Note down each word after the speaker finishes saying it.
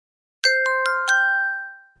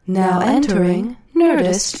Now entering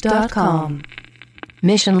Nerdist.com.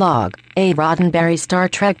 Mission Log, a Roddenberry Star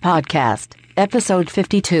Trek podcast, Episode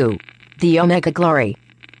 52, The Omega Glory.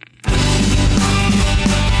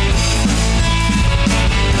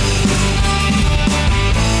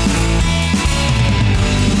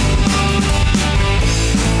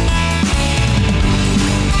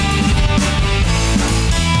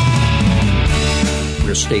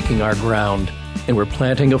 We're staking our ground, and we're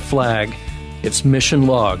planting a flag. It's Mission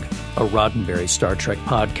Log, a Roddenberry Star Trek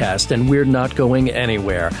podcast, and we're not going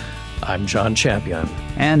anywhere. I'm John Champion.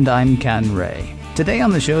 And I'm Ken Ray. Today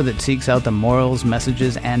on the show that seeks out the morals,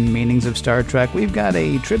 messages, and meanings of Star Trek, we've got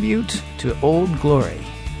a tribute to Old Glory.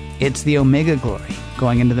 It's the Omega Glory,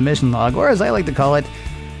 going into the Mission Log, or as I like to call it,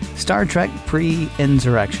 Star Trek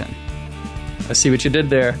pre-insurrection. I see what you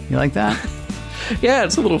did there. You like that? Yeah,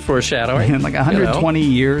 it's a little foreshadowing. And like 120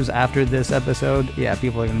 years after this episode, yeah,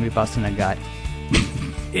 people are going to be busting a gut.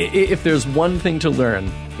 If there's one thing to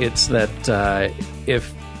learn, it's that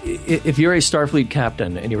if you're a Starfleet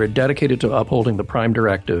captain and you're dedicated to upholding the Prime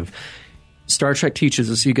Directive, Star Trek teaches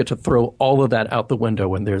us you get to throw all of that out the window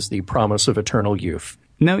when there's the promise of eternal youth.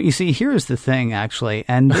 No, you see, here's the thing, actually,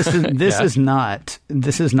 and this is not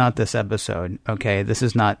this episode. Okay, this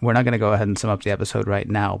is not. We're not going to go ahead and sum up the episode right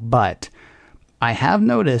now, but I have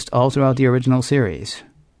noticed all throughout the original series,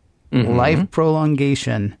 life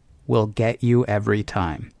prolongation will get you every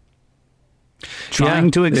time. Trying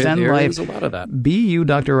to extend there life. Is a lot of that. Be you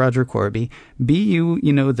Dr. Roger Corby. Be you,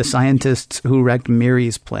 the scientists who wrecked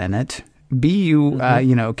Miri's planet. Be you,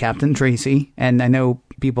 Captain Tracy. And I know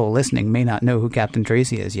people listening may not know who Captain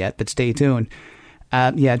Tracy is yet, but stay tuned.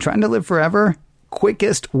 Trying to live forever,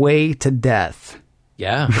 quickest way to death.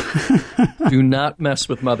 Yeah. Do not mess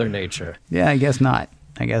with Mother Nature. Yeah, I guess not.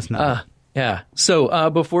 Yeah. So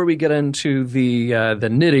before we get into the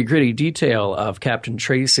nitty-gritty detail of Captain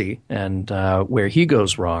Tracy and where he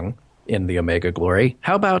goes wrong in the Omega Glory,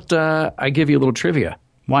 how about I give you a little trivia?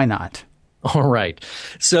 Why not? All right.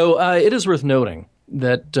 So it is worth noting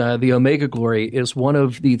that the Omega Glory is one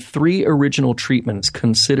of the 3 original treatments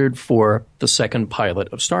considered for the second pilot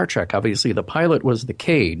of Star Trek. Obviously, the pilot was The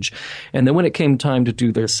Cage. And then when it came time to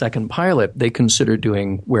do their second pilot, they considered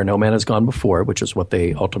doing Where No Man Has Gone Before, which is what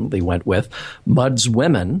they ultimately went with, Mudd's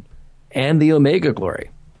Women, and the Omega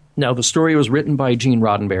Glory. Now, the story was written by Gene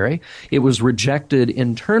Roddenberry. It was rejected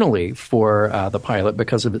internally for the pilot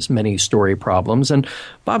because of its many story problems. And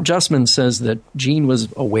Bob Justman says that Gene was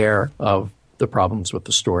aware of the problems with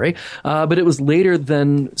the story, but it was later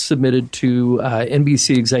then submitted to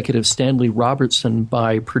NBC executive Stanley Robertson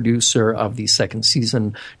by producer of the second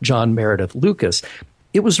season, John Meredith Lucas.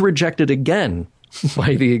 It was rejected again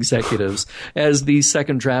by the executives as the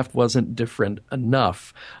second draft wasn't different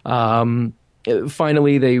enough.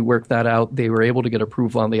 Finally, they worked that out. They were able to get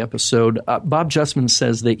approval on the episode. Bob Justman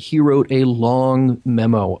says that he wrote a long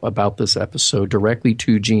memo about this episode directly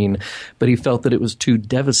to Gene, but he felt that it was too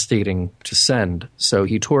devastating to send. So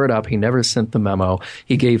he tore it up. He never sent the memo.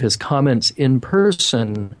 He gave his comments in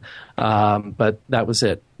person, but that was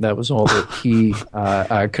it. That was all that he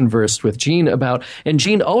conversed with Gene about. And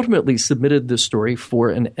Gene ultimately submitted this story for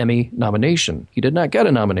an Emmy nomination. He did not get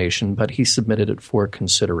a nomination, but he submitted it for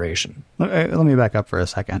consideration. Let me back up for a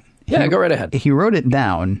second. Yeah, go right ahead. He wrote it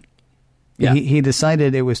down. Yeah. He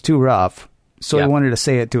decided it was too rough, so he wanted to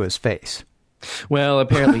say it to his face. Well,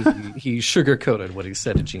 apparently he sugarcoated what he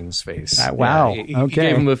said to Gene's face. Wow. He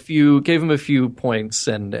okay. Gave him a few points,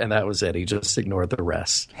 and that was it. He just ignored the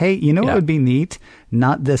rest. Hey, what would be neat?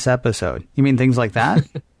 Not this episode. You mean things like that?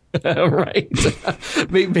 Right.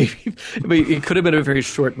 Maybe it could have been a very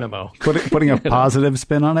short memo. Putting a positive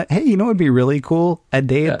spin on it. Hey, what would be really cool? A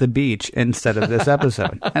day at the beach instead of this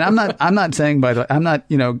episode. And I'm not saying, by the way,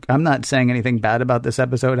 I'm not saying anything bad about this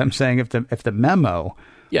episode. I'm saying if the memo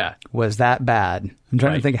was that bad. I'm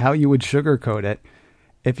trying to think how you would sugarcoat it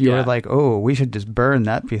if you were like, oh, we should just burn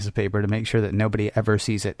that piece of paper to make sure that nobody ever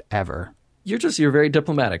sees it ever. You're very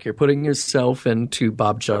diplomatic. You're putting yourself into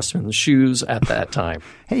Bob Justman's shoes at that time.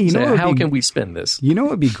 Hey, how can we spin this? What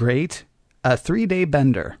would be great? A 3-day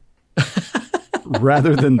bender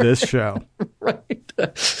rather than this show. Right.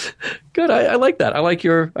 Good. I like that. I like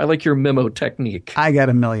your memo technique. I got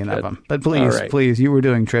a million of them. But please, you were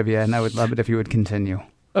doing trivia, and I would love it if you would continue.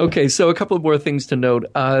 Okay, so a couple of more things to note.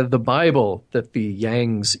 The Bible that the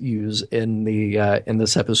Yangs use in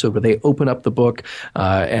this episode, where they open up the book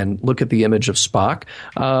and look at the image of Spock,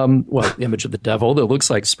 the image of the devil that looks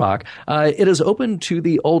like Spock, it is open to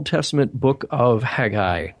the Old Testament book of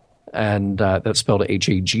Haggai. and that's spelled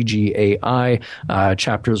Haggai,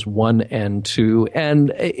 chapters 1 and 2.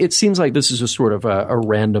 And it seems like this is just sort of a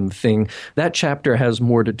random thing. That chapter has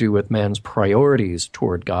more to do with man's priorities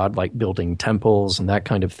toward God, like building temples and that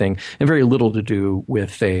kind of thing, and very little to do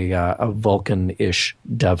with a Vulcan-ish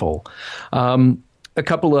devil. A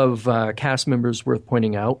couple of cast members worth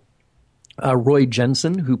pointing out. Roy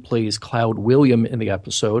Jensen, who plays Cloud William in the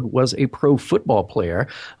episode, was a pro football player,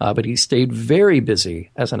 but he stayed very busy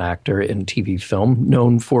as an actor in TV film,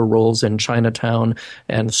 known for roles in Chinatown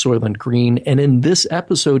and Soylent Green. And in this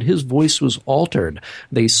episode, his voice was altered.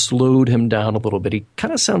 They slowed him down a little bit. He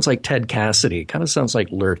kind of sounds like Ted Cassidy, kind of sounds like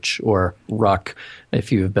Lurch or Ruck,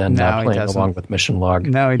 if you've been playing along with Mission Log.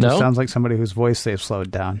 No, he just sounds like somebody whose voice they've slowed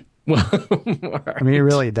down. Well, I mean, he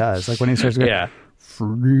really does. Like when he starts going,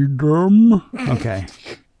 freedom. Okay.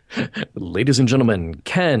 Ladies and gentlemen,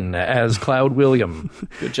 Ken as Cloud William.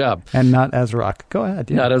 Good job. And not as Rock. Go ahead.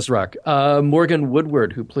 Yeah. Not as Rock. Morgan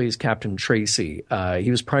Woodward, who plays Captain Tracy.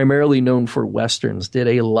 He was primarily known for Westerns, did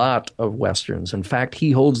a lot of Westerns. In fact,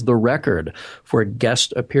 he holds the record for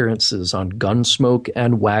guest appearances on Gunsmoke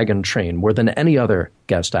and Wagon Train, more than any other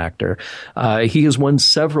guest actor. He has won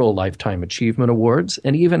several Lifetime Achievement Awards,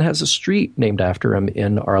 and he even has a street named after him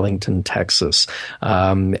in Arlington, Texas.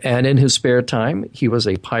 And in his spare time, he was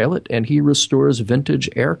a pilot, and he restores vintage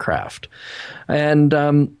aircraft. And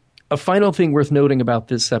a final thing worth noting about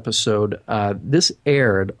this episode, this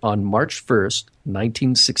aired on March 1st,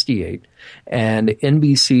 1968, and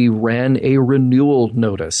NBC ran a renewal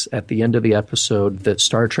notice at the end of the episode that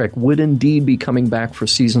Star Trek would indeed be coming back for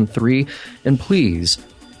Season 3, and please,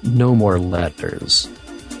 no more letters.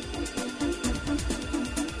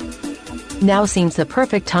 Now seems the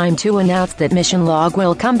perfect time to announce that Mission Log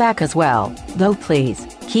will come back as well, though please,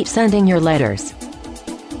 keep sending your letters.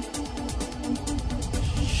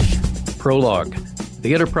 Prologue.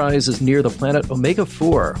 The Enterprise is near the planet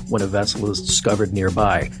Omega-4 when a vessel is discovered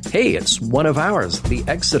nearby. Hey, it's one of ours, the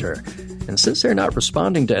Exeter. And since they're not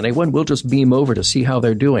responding to anyone, we'll just beam over to see how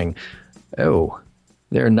they're doing. Oh,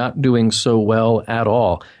 they're not doing so well at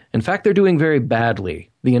all. In fact, they're doing very badly.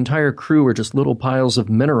 The entire crew are just little piles of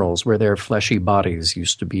minerals where their fleshy bodies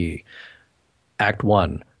used to be. Act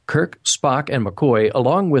 1. Kirk, Spock, and McCoy,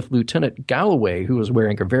 along with Lieutenant Galloway, who is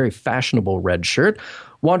wearing a very fashionable red shirt,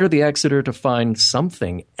 wander the Exeter to find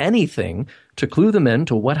something, anything, to clue them in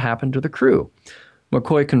to what happened to the crew.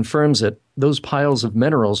 McCoy confirms it. Those piles of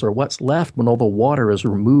minerals are what's left when all the water is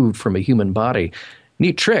removed from a human body.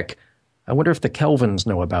 Neat trick. I wonder if the Kelvins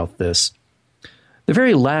know about this. The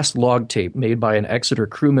very last log tape made by an Exeter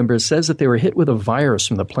crew member says that they were hit with a virus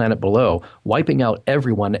from the planet below, wiping out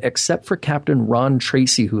everyone except for Captain Ron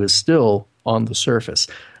Tracy, who is still on the surface.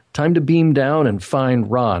 Time to beam down and find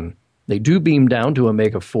Ron. They do beam down to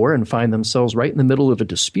Omega-4 and find themselves right in the middle of a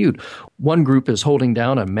dispute. One group is holding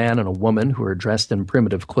down a man and a woman who are dressed in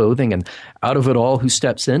primitive clothing, and out of it all, who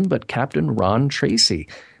steps in but Captain Ron Tracy.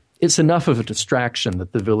 It's enough of a distraction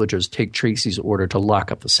that the villagers take Tracy's order to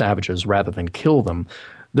lock up the savages rather than kill them.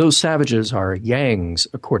 Those savages are Yangs,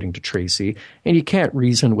 according to Tracy, and you can't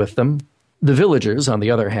reason with them. The villagers, on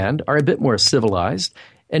the other hand, are a bit more civilized,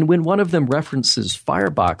 and when one of them references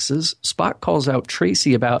fireboxes, Spock calls out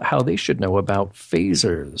Tracy about how they should know about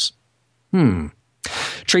phasers.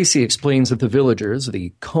 Tracy explains that the villagers,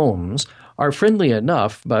 the Combs, are friendly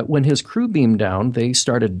enough, but when his crew beamed down, they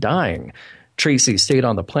started dying. Tracy stayed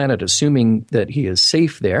on the planet assuming that he is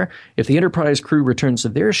safe there. If the Enterprise crew returns to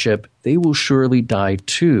their ship, they will surely die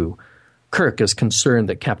too. Kirk is concerned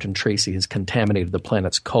that Captain Tracy has contaminated the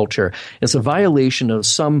planet's culture. It's a violation of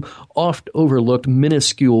some oft-overlooked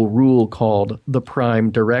minuscule rule called the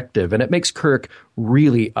Prime Directive, and it makes Kirk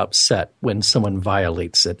really upset when someone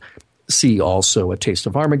violates it. See also A Taste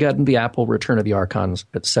of Armageddon, The Apple, Return of the Archons,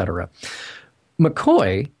 etc.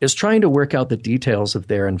 McCoy is trying to work out the details of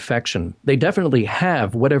their infection. They definitely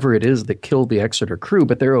have whatever it is that killed the Exeter crew,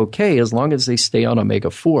 but they're okay as long as they stay on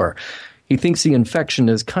Omega-4. He thinks the infection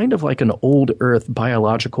is kind of like an old Earth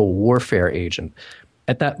biological warfare agent.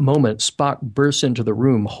 At that moment, Spock bursts into the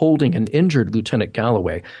room holding an injured Lieutenant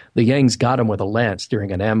Galloway. The Yangs got him with a lance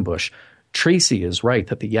during an ambush. Tracy is right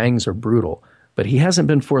that the Yangs are brutal, but he hasn't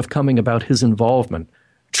been forthcoming about his involvement.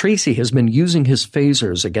 Tracy has been using his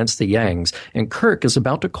phasers against the Yangs, and Kirk is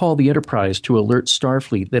about to call the Enterprise to alert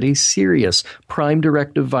Starfleet that a serious Prime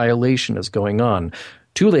Directive violation is going on.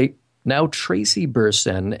 Too late. Now Tracy bursts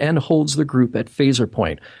in and holds the group at phaser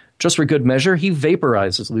point. Just for good measure, he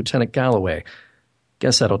vaporizes Lieutenant Galloway.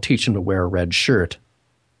 Guess that'll teach him to wear a red shirt.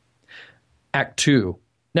 Act 2.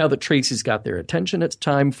 Now that Tracy's got their attention, it's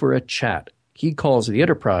time for a chat. He calls the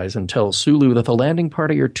Enterprise and tells Sulu that the landing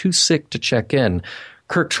party are too sick to check in.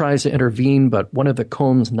 Kirk tries to intervene, but one of the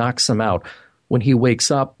combs knocks him out. When he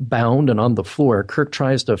wakes up, bound and on the floor, Kirk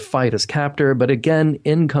tries to fight his captor, but again,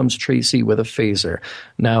 in comes Tracy with a phaser.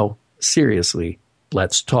 Now, seriously,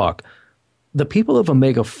 let's talk. The people of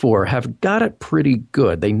Omega-4 have got it pretty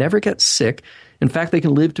good. They never get sick. In fact, they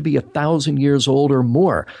can live to be 1,000 years old or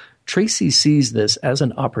more. Tracy sees this as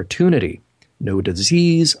an opportunity. No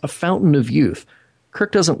disease, a fountain of youth.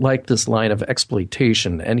 Kirk doesn't like this line of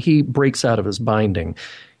exploitation, and he breaks out of his binding.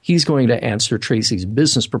 He's going to answer Tracy's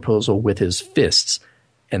business proposal with his fists.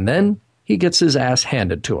 And then he gets his ass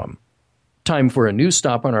handed to him. Time for a new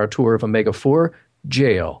stop on our tour of Omega-4,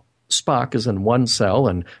 jail. Spock is in one cell,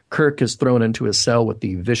 and Kirk is thrown into his cell with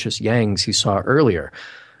the vicious Yangs he saw earlier.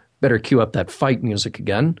 Better cue up that fight music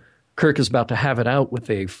again. Kirk is about to have it out with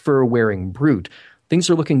a fur-wearing brute. Things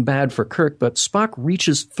are looking bad for Kirk, but Spock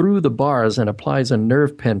reaches through the bars and applies a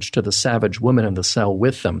nerve pinch to the savage woman in the cell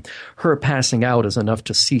with them. Her passing out is enough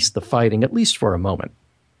to cease the fighting, at least for a moment.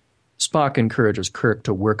 Spock encourages Kirk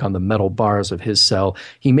to work on the metal bars of his cell.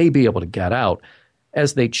 He may be able to get out.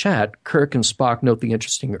 As they chat, Kirk and Spock note the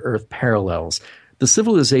interesting Earth parallels. The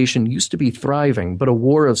civilization used to be thriving, but a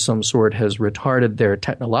war of some sort has retarded their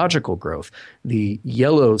technological growth. The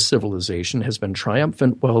yellow civilization has been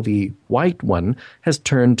triumphant, while the white one has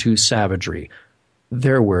turned to savagery.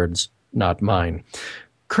 Their words, not mine.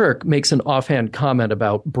 Kirk makes an offhand comment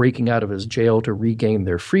about breaking out of his jail to regain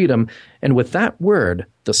their freedom, and with that word,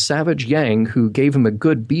 the savage Yang who gave him a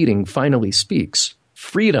good beating finally speaks.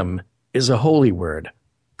 Freedom is a holy word.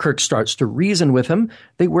 Kirk starts to reason with him.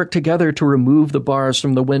 They work together to remove the bars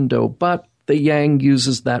from the window, but the Yang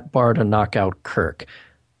uses that bar to knock out Kirk.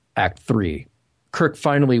 Act 3. Kirk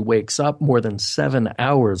finally wakes up more than 7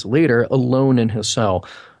 hours later, alone in his cell.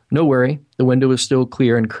 No worry, the window is still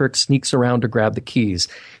clear, and Kirk sneaks around to grab the keys.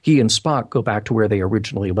 He and Spock go back to where they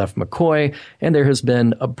originally left McCoy, and there has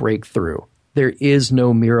been a breakthrough. There is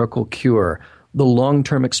no miracle cure. The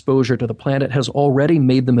long-term exposure to the planet has already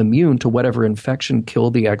made them immune to whatever infection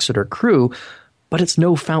killed the Exeter crew, but it's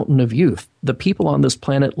no fountain of youth. The people on this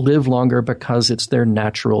planet live longer because it's their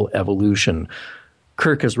natural evolution.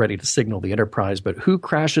 Kirk is ready to signal the Enterprise, but who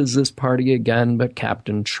crashes this party again but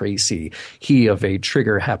Captain Tracy? He of a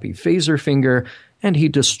trigger-happy phaser finger, and he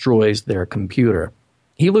destroys their computer.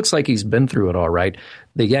 He looks like he's been through it all right.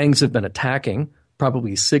 The Yangs have been attacking,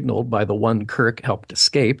 probably signaled by the one Kirk helped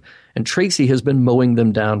escape, and Tracy has been mowing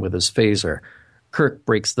them down with his phaser. Kirk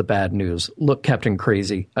breaks the bad news. Look, Captain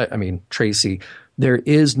Tracy, there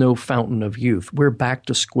is no fountain of youth. We're back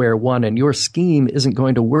to square one, and your scheme isn't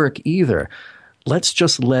going to work either. Let's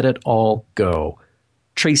just let it all go.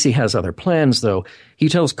 Tracy has other plans, though. He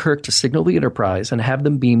tells Kirk to signal the Enterprise and have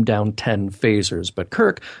them beam down 10 phasers, but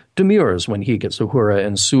Kirk demurs when he gets Uhura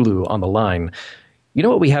and Sulu on the line. You know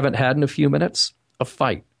what we haven't had in a few minutes? A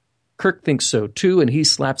fight. Kirk thinks so too, and he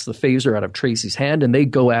slaps the phaser out of Tracy's hand, and they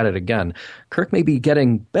go at it again. Kirk may be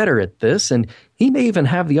getting better at this, and he may even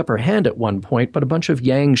have the upper hand at one point, but a bunch of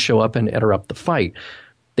Yangs show up and interrupt the fight.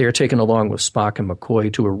 They are taken along with Spock and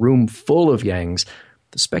McCoy to a room full of Yangs.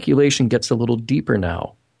 The speculation gets a little deeper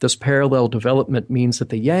now. This parallel development means that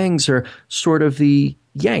the Yangs are sort of the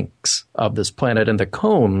Yanks of this planet, and the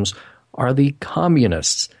Combs are the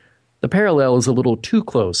communists. The parallel is a little too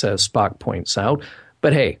close, as Spock points out,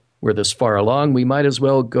 but hey, we're this far along, we might as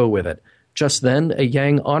well go with it. Just then, a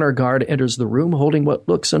Yang honor guard enters the room holding what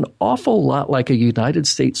looks an awful lot like a United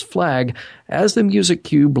States flag as the music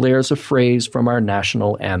cue blares a phrase from our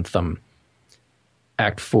national anthem.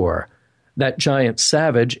 Act 4. That giant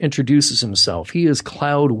savage introduces himself. He is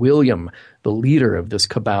Cloud William, the leader of this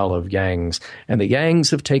cabal of Yangs, and the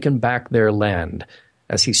Yangs have taken back their land.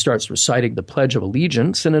 As he starts reciting the Pledge of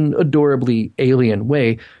Allegiance in an adorably alien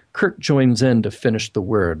way, Kirk joins in to finish the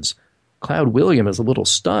words. Cloud William is a little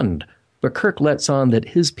stunned, but Kirk lets on that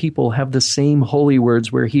his people have the same holy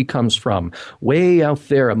words where he comes from, way out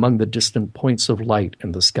there among the distant points of light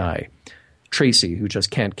in the sky. Tracy, who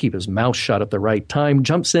just can't keep his mouth shut at the right time,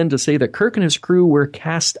 jumps in to say that Kirk and his crew were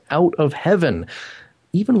cast out of heaven,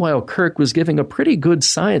 even while Kirk was giving a pretty good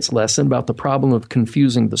science lesson about the problem of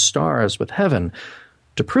confusing the stars with heaven.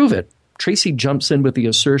 To prove it, Tracy jumps in with the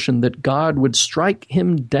assertion that God would strike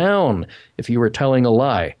him down if he were telling a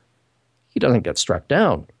lie. He doesn't get struck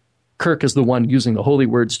down. Kirk is the one using the holy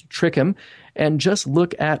words to trick him, and just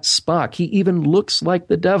look at Spock. He even looks like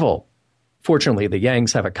the devil. Fortunately, the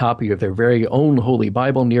Yangs have a copy of their very own Holy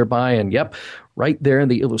Bible nearby, and yep, right there in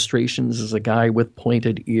the illustrations is a guy with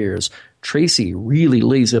pointed ears. Tracy really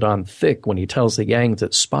lays it on thick when he tells the Yangs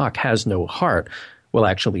that Spock has no heart. Well,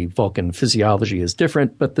 actually, Vulcan physiology is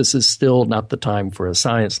different, but this is still not the time for a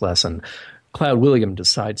science lesson. Cloud William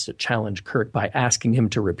decides to challenge Kirk by asking him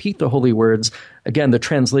to repeat the holy words. Again, the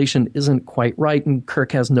translation isn't quite right, and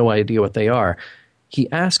Kirk has no idea what they are.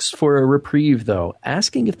 He asks for a reprieve, though,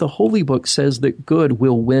 asking if the Holy Book says that good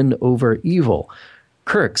will win over evil.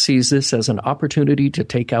 Kirk sees this as an opportunity to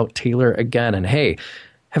take out Taylor again, and hey,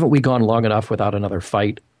 haven't we gone long enough without another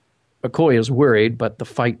fight? McCoy is worried, but the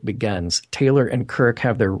fight begins. Taylor and Kirk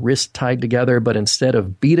have their wrists tied together, but instead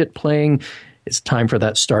of Beat It playing, it's time for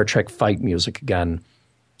that Star Trek fight music again.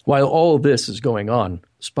 While all this is going on,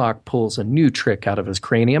 Spock pulls a new trick out of his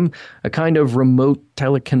cranium, a kind of remote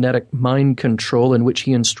telekinetic mind control in which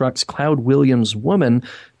he instructs Cloud Williams' woman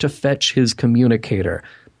to fetch his communicator.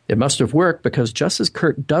 It must have worked because just as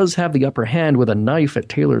Kirk does have the upper hand with a knife at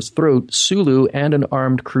Taylor's throat, Sulu and an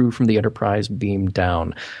armed crew from the Enterprise beam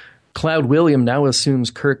down. Cloud William now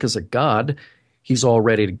assumes Kirk is a god. He's all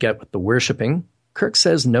ready to get with the worshipping. Kirk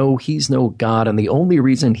says no, he's no god, and the only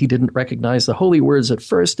reason he didn't recognize the holy words at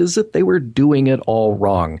first is that they were doing it all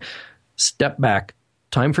wrong. Step back.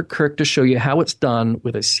 Time for Kirk to show you how it's done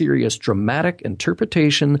with a serious, dramatic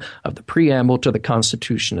interpretation of the preamble to the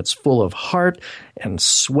Constitution. It's full of heart and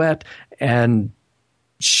sweat and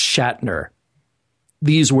Shatner.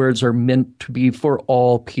 These words are meant to be for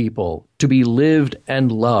all people, to be lived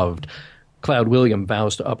and loved. Cloud William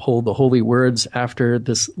vows to uphold the holy words after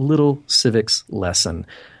this little civics lesson.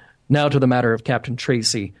 Now to the matter of Captain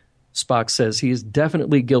Tracy. Spock says he is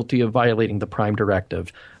definitely guilty of violating the Prime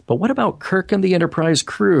Directive. But what about Kirk and the Enterprise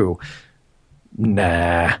crew?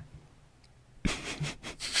 Nah.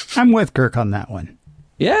 I'm with Kirk on that one.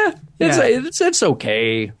 Yeah, it's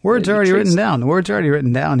okay. Words are already written down. The words are already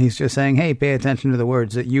written down. He's just saying, hey, pay attention to the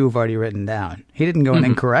words that you've already written down. He didn't go in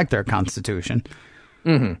and correct our Constitution.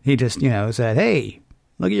 He just, said, hey,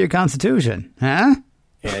 look at your Constitution. Huh?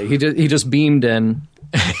 Yeah, he just beamed in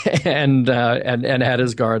and had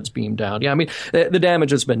his guards beam down. Yeah, I mean, the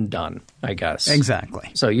damage has been done, I guess.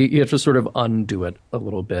 Exactly. So you have to sort of undo it a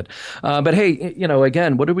little bit. But hey,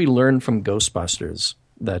 again, what did we learn from Ghostbusters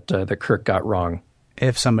that Kirk got wrong?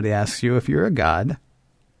 If somebody asks you if you're a god,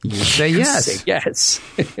 you say yes. Say yes.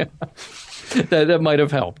 that might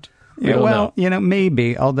have helped. Well,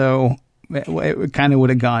 maybe, although it kind of would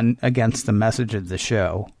have gone against the message of the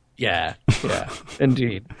show. Yeah,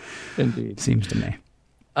 indeed. Seems to me.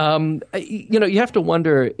 You have to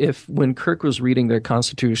wonder if when Kirk was reading their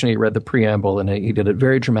Constitution, he read the preamble and he did it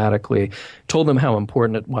very dramatically, told them how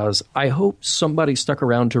important it was. I hope somebody stuck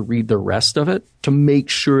around to read the rest of it to make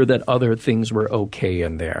sure that other things were okay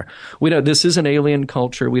in there. We know this is an alien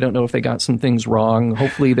culture. We don't know if they got some things wrong.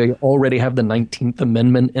 Hopefully they already have the 19th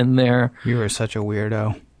Amendment in there. You are such a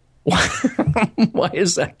weirdo. Why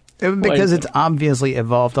is that? Because it's obviously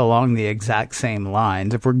evolved along the exact same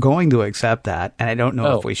lines. If we're going to accept that, and I don't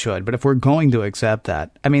know if we should, but if we're going to accept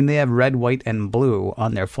that, I mean, they have red, white, and blue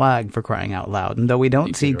on their flag for crying out loud. And though we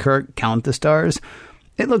don't see Kirk count the stars,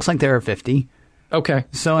 it looks like there are 50. Okay.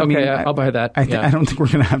 So, I mean, I'll buy that. I don't think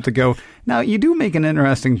we're going to have to go. Now, you do make an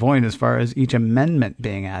interesting point as far as each amendment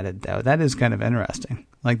being added, though. That is kind of interesting.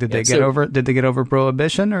 Like, did they get over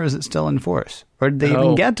prohibition, or is it still in force? Or did they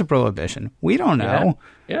even get to prohibition? We don't know.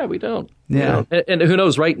 Yeah, we don't. Yeah. And who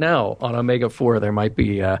knows, right now on Omega 4, there might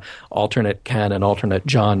be alternate Ken and alternate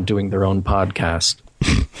John doing their own podcast.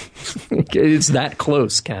 It's that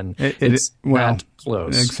close, Ken. It's that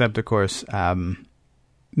close. Except, of course,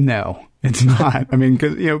 no, it's not. I mean,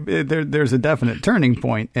 because there's a definite turning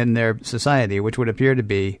point in their society, which would appear to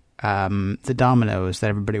be the dominoes that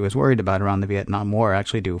everybody was worried about around the Vietnam War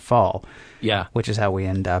actually do fall. Yeah, which is how we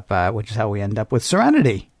end up. With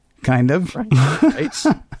Serenity, kind of.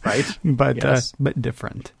 Right. But yes. But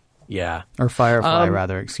different. Yeah. Or Firefly,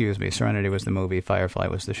 rather. Excuse me. Serenity was the movie. Firefly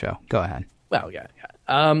was the show. Go ahead. Well, yeah.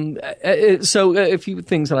 So a few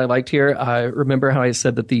things that I liked here. I remember how I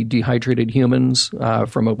said that the dehydrated humans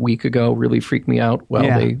from a week ago really freaked me out. Well,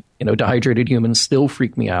 they, dehydrated humans still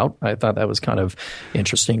freak me out. I thought that was kind of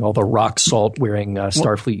interesting. All the rock salt wearing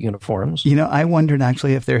Starfleet uniforms. I wondered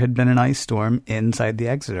actually if there had been an ice storm inside the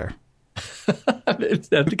Exeter.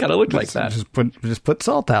 It kind of looked like that. Just put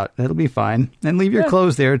salt out. It'll be fine. And leave your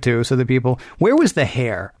clothes there, too, so the people... Where was the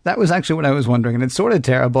hair? That was actually what I was wondering, and it's sort of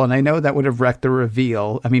terrible, and I know that would have wrecked the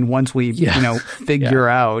reveal. I mean, once we, figure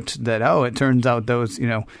out that, it turns out those,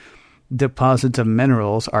 deposits of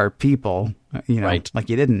minerals are people, right. Like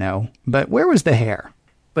you didn't know. But where was the hair?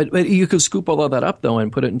 But you could scoop all of that up, though,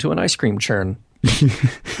 and put it into an ice cream churn.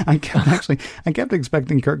 I kept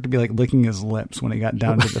expecting Kirk to be like licking his lips when he got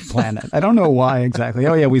down to the planet. I don't know why exactly.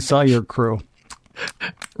 Oh yeah, we saw your crew.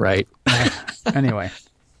 Right. Anyway,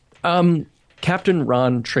 Captain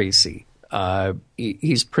Ron Tracy.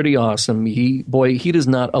 He's pretty awesome. He does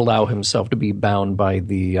not allow himself to be bound by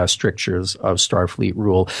the strictures of Starfleet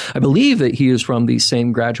rule. I believe that he is from the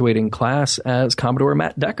same graduating class as Commodore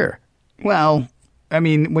Matt Decker. Well, I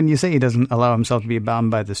mean, when you say he doesn't allow himself to be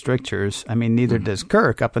bound by the strictures, I mean, neither does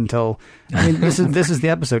Kirk up until, I mean, this is the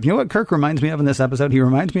episode. You know what Kirk reminds me of in this episode? He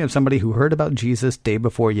reminds me of somebody who heard about Jesus day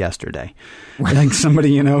before yesterday. Like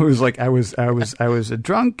somebody, who's like, I was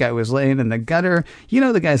drunk, I was laying in the gutter. You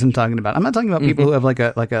know the guys I'm talking about. I'm not talking about people who have like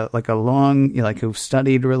a long, who've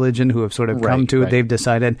studied religion, who have sort of come to it, they've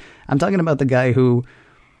decided. I'm talking about the guy who,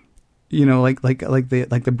 like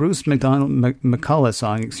the Bruce McCullough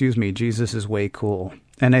song, excuse me, Jesus is way cool.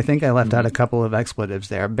 And I think I left out a couple of expletives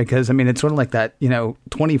there because, I mean, it's sort of like that,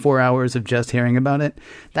 24 hours of just hearing about it.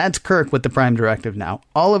 That's Kirk with the Prime Directive now.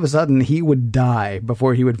 All of a sudden, he would die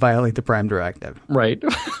before he would violate the Prime Directive. Right.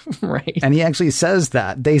 Right. And he actually says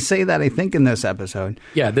that. They say that, I think, in this episode.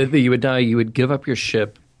 Yeah, you would die. You would give up your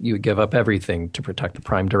ship. You would give up everything to protect the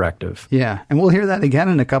Prime Directive. Yeah, and we'll hear that again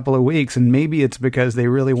in a couple of weeks, and maybe it's because they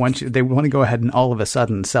really want to go ahead and all of a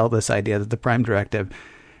sudden sell this idea that the Prime Directive,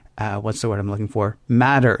 what's the word I'm looking for,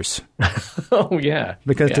 matters. Oh, yeah.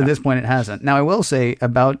 Because to this point it hasn't. Now, I will say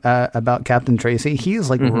about Captain Tracy, he is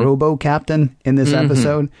like Robo-Captain in this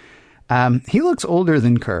episode. He looks older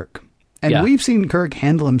than Kirk. And we've seen Kirk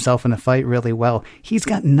handle himself in a fight really well. He's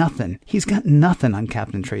got nothing. He's got nothing on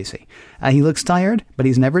Captain Tracy. He looks tired, but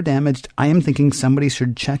he's never damaged. I am thinking somebody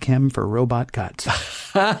should check him for robot cuts.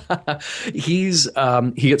 He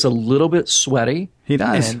gets a little bit sweaty. He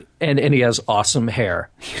does. And he has awesome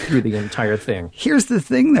hair through the entire thing. Here's the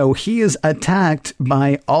thing, though. He is attacked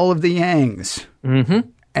by all of the Yangs. Mm-hmm.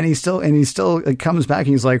 And he still comes back and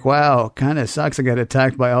he's like, wow, kind of sucks I got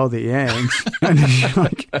attacked by all the Yangs. And he's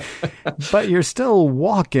like, but you're still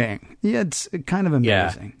walking. Yeah, it's kind of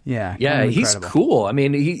amazing. Yeah, he's cool. I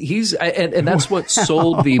mean, he's and that's what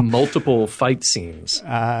sold the multiple fight scenes.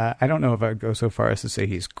 I don't know if I would go so far as to say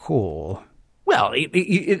he's cool. Well,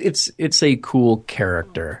 it's a cool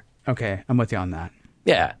character. Okay, I'm with you on that.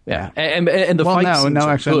 Yeah. And the fight scenes no,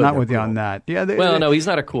 are actually, good. I'm not with you on that. Yeah. No, he's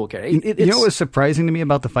not a cool character. You know what was surprising to me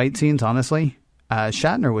about the fight scenes, honestly?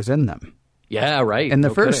 Shatner was in them. Yeah, right. In the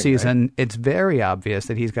first season, it's very obvious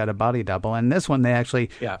that he's got a body double. And this one, they actually,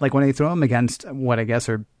 like when they throw him against what I guess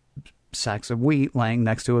are sacks of wheat laying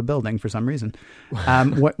next to a building for some reason.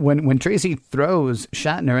 When Tracy throws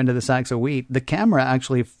Shatner into the sacks of wheat, the camera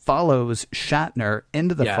actually follows Shatner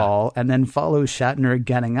into the fall and then follows Shatner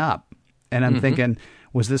getting up. And I'm thinking,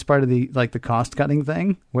 was this part of the cost cutting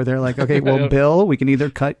thing where they're like, okay, well, Bill, we can either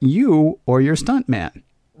cut you or your stunt man.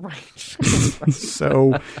 Right.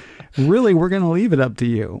 So really, we're going to leave it up to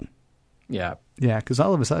you. Yeah. Yeah. Because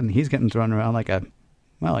all of a sudden he's getting thrown around like a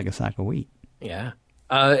sack of wheat. Yeah.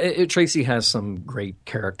 Tracy has some great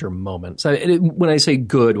character moments. When I say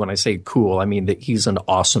good, when I say cool, I mean that he's an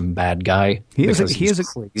awesome bad guy. He is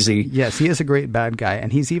crazy. Yes, he is a great bad guy,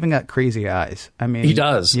 and he's even got crazy eyes. I mean, he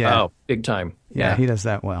does. Yeah. Oh, big time. Yeah, he does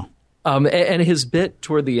that well. And his bit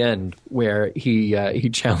toward the end where he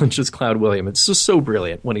challenges Cloud William, it's just so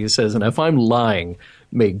brilliant when he says, "And if I'm lying,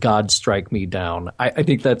 may God strike me down." I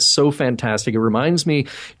think that's so fantastic. It reminds me,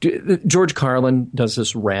 George Carlin does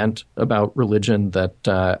this rant about religion that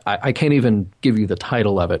I can't even give you the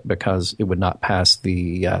title of it because it would not pass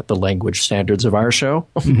the language standards of our show.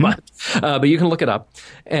 But you can look it up.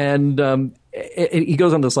 And he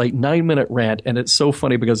goes on this 9-minute rant, and it's so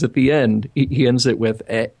funny because at the end he ends it with,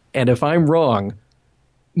 "And if I'm wrong,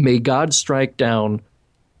 may God strike down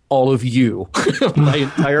all of you," my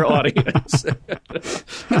entire audience.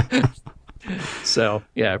 So,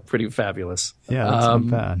 yeah, pretty fabulous. Yeah, that's not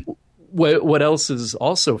bad. What else is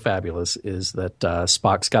also fabulous is that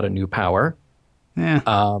Spock's got a new power. Yeah.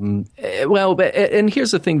 And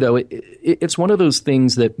here's the thing, though. It's one of those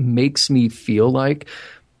things that makes me feel like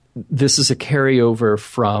this is a carryover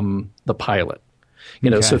from the pilot.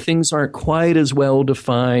 So things aren't quite as well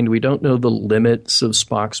defined. We don't know the limits of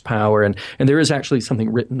Spock's power. And there is actually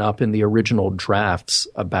something written up in the original drafts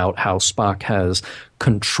about how Spock has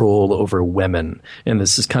control over women. And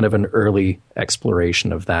this is kind of an early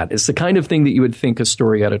exploration of that. It's the kind of thing that you would think a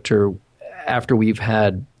story editor, after we've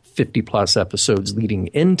had 50-plus episodes leading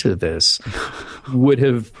into this, would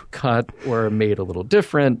have cut or made a little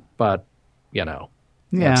different. But,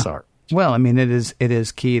 that's art. Well, I mean, it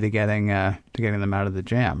is key to getting them out of the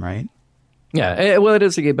jam, right? Yeah, well, it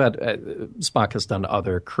is a game, but Spock has done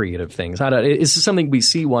other creative things. It's something we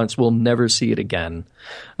see once. We'll never see it again,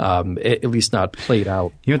 at least not played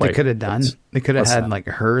out. You know what they could have done? They could have had like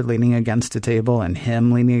her leaning against a table and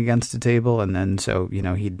him leaning against a table, and then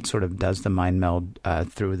he sort of does the mind meld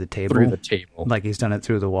through the table. Through the table. Like he's done it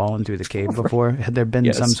through the wall and through the cave before. Had there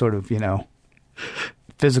been some sort of,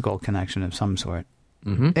 physical connection of some sort.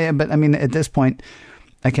 Mm-hmm. Yeah, but I mean, at this point,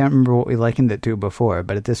 I can't remember what we likened it to before,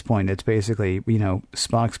 but at this point, it's basically,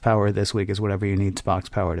 Spock's power this week is whatever you need Spock's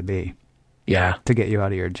power to be. Yeah. To get you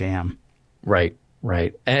out of your jam. Right.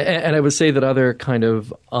 And I would say that other kind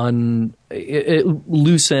of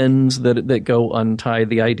loose ends that go untied,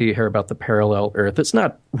 the idea here about the parallel Earth, it's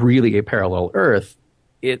not really a parallel Earth.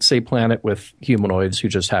 It's a planet with humanoids who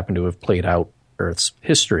just happen to have played out Earth's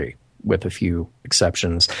history, with a few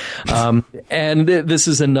exceptions. And this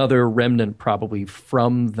is another remnant probably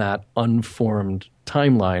from that unformed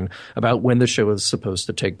timeline about when the show is supposed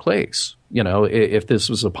to take place. If this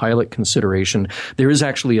was a pilot consideration, there is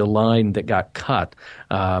actually a line that got cut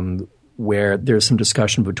where there's some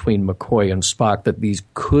discussion between McCoy and Spock that these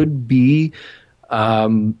could be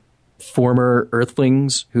former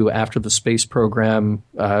Earthlings who, after the space program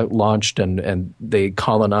launched and they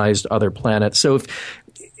colonized other planets. So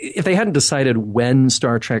if they hadn't decided when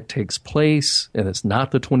Star Trek takes place, and it's not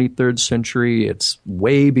the 23rd century, it's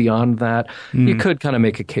way beyond that, you could kind of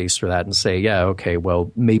make a case for that and say, yeah, okay,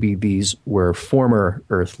 well, maybe these were former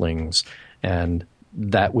Earthlings, and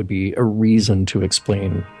that would be a reason to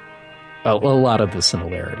explain a lot of the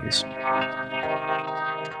similarities.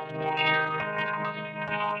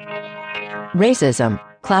 Racism,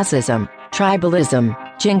 classism, tribalism,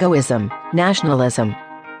 jingoism, nationalism.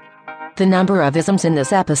 The number of isms in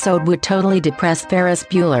this episode would totally depress Ferris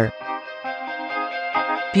Bueller.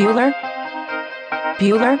 Bueller?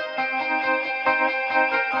 Bueller?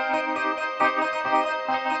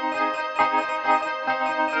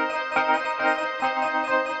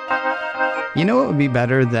 You know what would be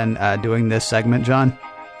better than doing this segment, John?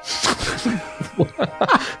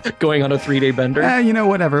 Going on a 3-day bender?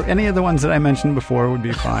 Whatever. Any of the ones that I mentioned before would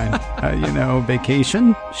be fine.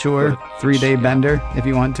 Vacation, sure. 3-day bender, if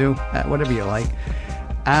you want to. Whatever you like.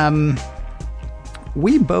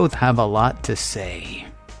 We both have a lot to say.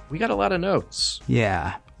 We got a lot of notes.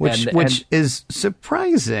 Yeah. Which is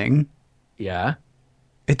surprising. Yeah.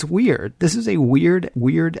 It's weird. This is a weird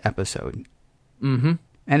episode. Mm-hmm.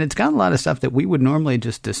 And it's got a lot of stuff that we would normally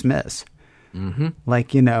just dismiss. Mm-hmm.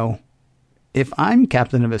 Like, if I'm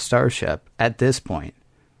captain of a starship at this point,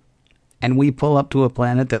 and we pull up to a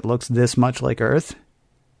planet that looks this much like Earth,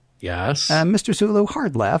 yes, Mr. Sulu,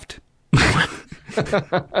 hard left,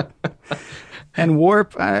 and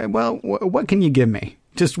warp. What can you give me?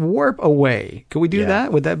 Just warp away. Can we do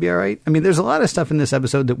that? Would that be all right? I mean, there's a lot of stuff in this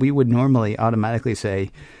episode that we would normally automatically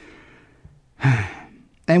say,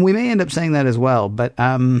 and we may end up saying that as well. But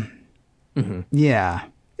yeah.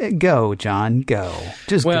 Go, John, go.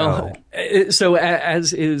 Just go. So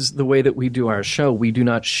as is the way that we do our show, we do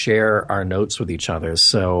not share our notes with each other.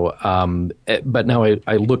 So, but now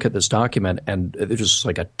I look at this document and there's just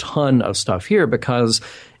like a ton of stuff here because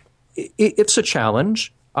it's a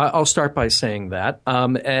challenge. I'll start by saying that.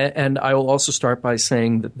 And I will also start by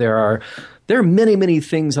saying that there are many, many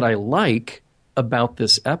things that I like about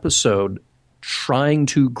this episode, trying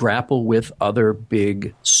to grapple with other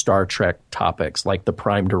big Star Trek topics like the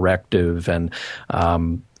Prime Directive and,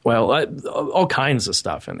 all kinds of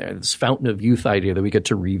stuff in there. This Fountain of Youth idea that we get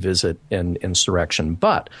to revisit in Insurrection.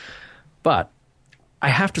 But I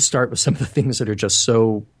have to start with some of the things that are just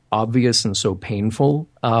so obvious and so painful.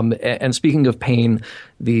 And speaking of pain,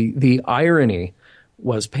 the irony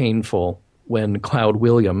was painful when Cloud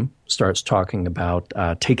William starts talking about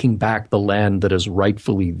taking back the land that is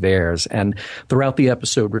rightfully theirs. And throughout the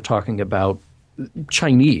episode, we're talking about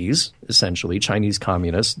Chinese, essentially, Chinese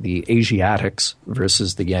communists, the Asiatics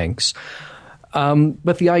versus the Yanks.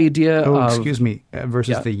 But the idea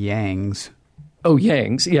versus the Yangs. Oh,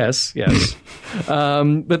 Yangs, yes.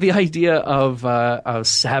 But the idea of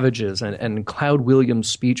savages and Cloud Williams'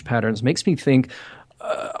 speech patterns makes me think,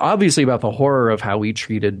 obviously, about the horror of how we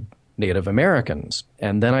treated Native Americans.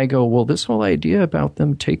 And then I go, well, this whole idea about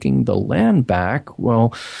them taking the land back,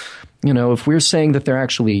 well, if we're saying that they're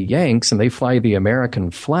actually Yanks and they fly the American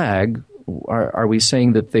flag, are we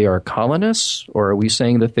saying that they are colonists or are we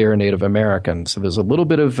saying that they are Native Americans? So there's a little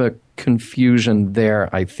bit of a confusion there,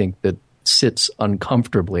 I think, that sits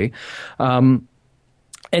uncomfortably. And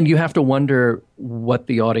you have to wonder what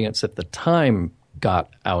the audience at the time got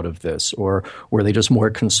out of this, or were they just more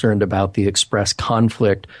concerned about the express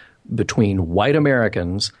conflict between white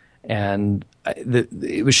Americans and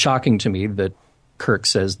it was shocking to me that Kirk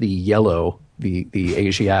says the yellow, the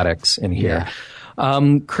Asiatics in here.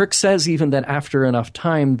 Yeah. Kirk says even that after enough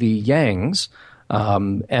time, the Yangs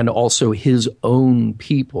and also his own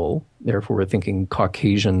people, therefore we're thinking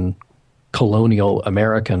Caucasian colonial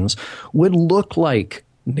Americans, would look like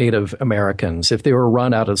Native Americans if they were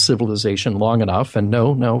run out of civilization long enough. And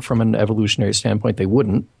no, from an evolutionary standpoint, they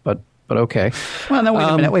wouldn't. But okay. Well, no,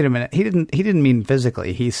 wait a minute. He didn't mean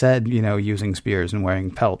physically. He said, using spears and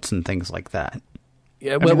wearing pelts and things like that.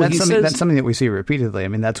 Yeah, well, that's something that we see repeatedly. I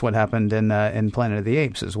mean, that's what happened in Planet of the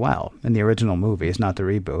Apes as well, in the original movies, not the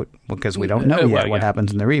reboot, because we don't know yet what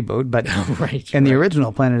happens in the reboot. But in the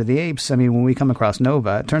original Planet of the Apes, I mean, when we come across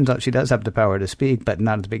Nova, it turns out she does have the power to speak, but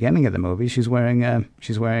not at the beginning of the movie. She's wearing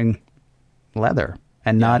leather,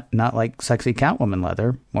 and not like sexy Catwoman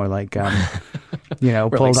leather, more like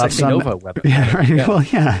pulled off some Nova weapon. Yeah, right. Yeah. Well,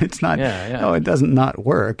 yeah, it's not. No, it doesn't not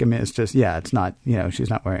work. I mean, it's just it's not. She's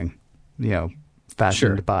not wearing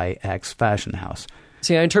fashioned by X fashion house.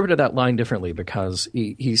 See, I interpreted that line differently because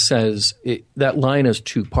he says that line is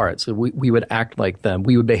two parts. We would act like them,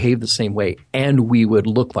 we would behave the same way, and we would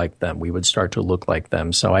look like them. We would start to look like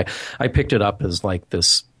them. So I picked it up as like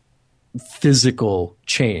this physical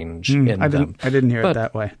change in them. I didn't hear it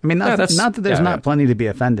that way. I mean, not that there's not plenty to be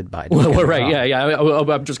offended by. Well, right, yeah.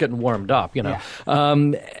 I'm just getting warmed up, Yeah.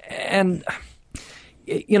 And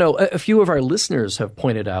a few of our listeners have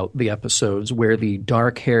pointed out the episodes where the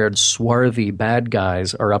dark-haired, swarthy bad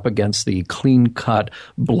guys are up against the clean-cut,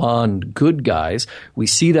 blonde good guys. We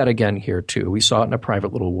see that again here, too. We saw it in A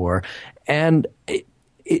Private Little War. And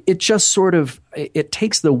it just sort of it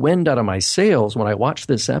takes the wind out of my sails when I watch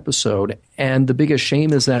this episode. And the biggest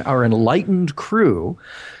shame is that our enlightened crew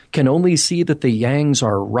can only see that the Yangs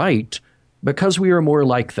are right because we are more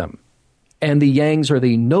like them. And the Yangs are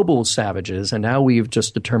the noble savages, and now we've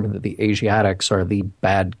just determined that the Asiatics are the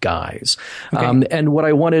bad guys. Okay. And what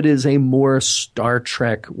I wanted is a more Star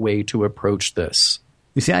Trek way to approach this.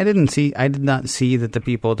 You see, I did not see that the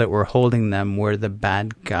people that were holding them were the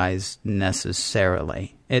bad guys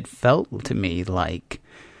necessarily. It felt to me like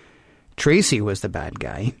Tracy was the bad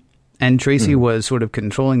guy, and Tracy was sort of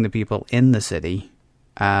controlling the people in the city,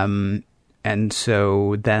 and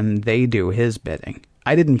so then they do his bidding.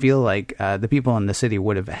 I didn't feel like the people in the city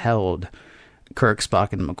would have held Kirk,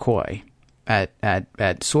 Spock, and McCoy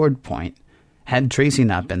at sword point had Tracy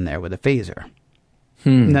not been there with a phaser.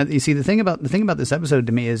 Now, you see, the thing about this episode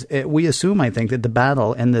to me is we assume, I think, that the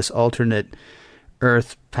battle in this alternate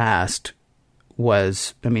Earth past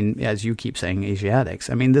was, I mean, as you keep saying, Asiatics.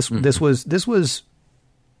 I mean, this was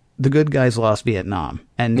the good guys lost Vietnam,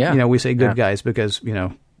 and we say good guys because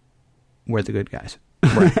we're the good guys.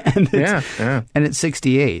 Right. and it's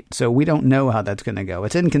 68, so we don't know how that's going to go.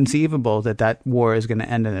 It's inconceivable that war is going to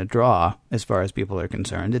end in a draw as far as people are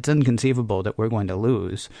concerned. It's inconceivable that we're going to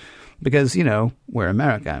lose because, we're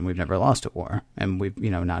America and we've never lost a war and we've,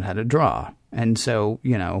 not had a draw. And so,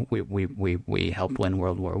 we helped win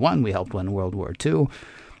World War I, we helped win World War II.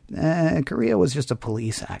 Korea was just a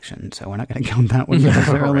police action, so we're not going to count that one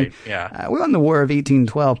necessarily. Right. Yeah. We won the War of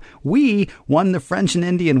 1812. We won the French and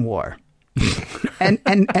Indian War.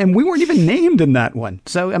 and we weren't even named in that one.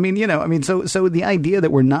 So, so the idea that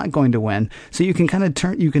we're not going to win, so you can kind of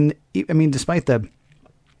despite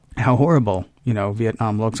how horrible,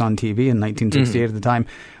 Vietnam looks on TV in 1968 at the time,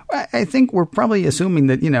 I think we're probably assuming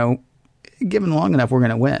that, given long enough, we're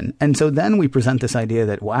going to win. And so then we present this idea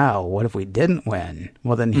that, wow, what if we didn't win?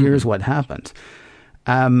 Well, then here's what happens.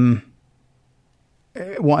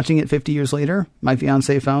 Watching it 50 years later, my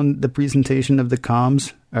fiance found the presentation of the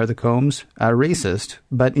Combs racist.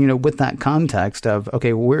 But, with that context of,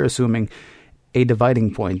 okay, we're assuming a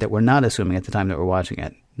dividing point that we're not assuming at the time that we're watching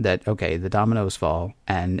it. That, okay, the dominoes fall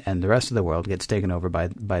and the rest of the world gets taken over by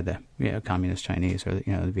the communist Chinese or the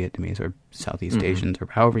Vietnamese or Southeast Asians or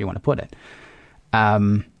however you want to put it.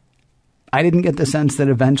 I didn't get the sense that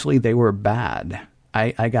eventually they were bad.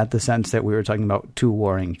 I got the sense that we were talking about two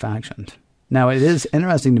warring factions. Now, it is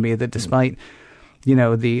interesting to me that despite,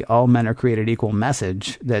 the all men are created equal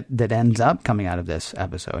message that ends up coming out of this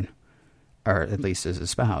episode, or at least is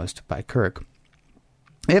espoused by Kirk,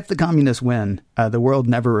 if the communists win, the world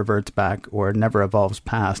never reverts back or never evolves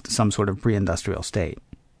past some sort of pre-industrial state.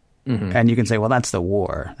 And you can say, well, that's the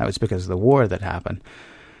war. That was because of the war that happened,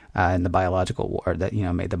 and the biological war that,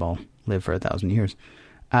 made them all live for 1,000 years.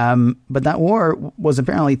 But that war was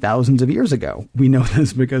apparently thousands of years ago. We know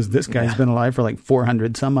this because this guy's been alive for like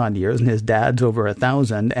 400 some odd years and his dad's over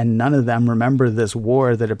 1,000 and none of them remember this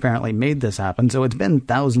war that apparently made this happen. So it's been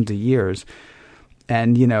thousands of years.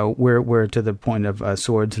 And, we're to the point of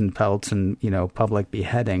swords and pelts and, public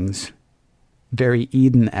beheadings. very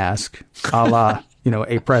Eden-esque, a la,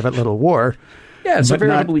 A Private Little War. Yeah, it's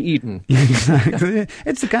veritably Eden. Exactly.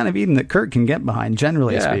 It's the kind of Eden that Kirk can get behind,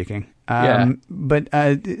 generally speaking. But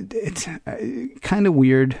it's kind of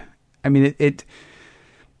weird. I mean,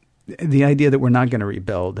 the idea that we're not going to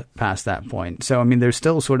rebuild past that point. So, I mean, there's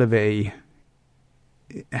still sort of it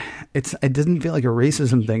doesn't feel like a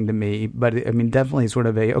racism thing to me, but I mean, definitely sort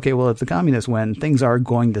of okay, well, if the communists win, things are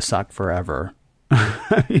going to suck forever.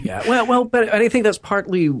 Yeah, well, but I think that's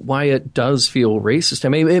partly why it does feel racist. I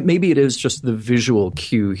mean, maybe it is just the visual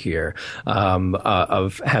cue here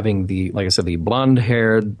of having like I said, the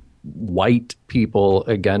blonde-haired white people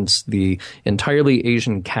against the entirely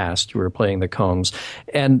Asian cast who are playing the Kongs,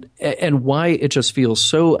 and why it just feels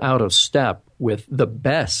so out of step with the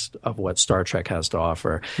best of what Star Trek has to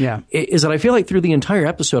offer. Yeah, is that I feel like through the entire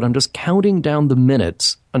episode, I'm just counting down the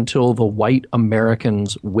minutes until the white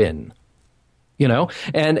Americans win.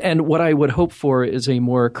 And what I would hope for is a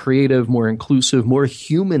more creative, more inclusive, more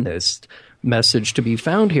humanist message to be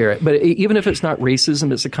found here. But even if it's not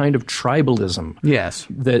racism, it's a kind of tribalism. Yes,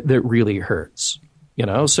 that really hurts.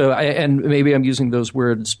 So and maybe I'm using those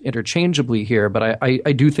words interchangeably here, but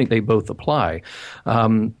I do think they both apply.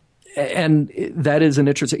 And that is an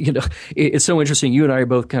interesting, it's so interesting. You and I are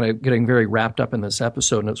both kind of getting very wrapped up in this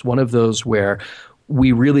episode, and it's one of those where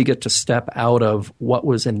we really get to step out of what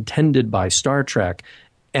was intended by Star Trek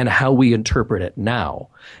and how we interpret it now.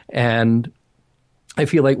 And I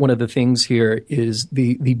feel like one of the things here is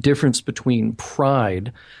the difference between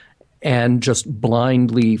pride and just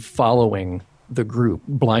blindly following the group,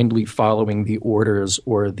 blindly following the orders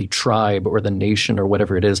or the tribe or the nation or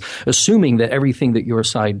whatever it is, assuming that everything that your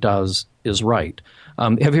side does is right.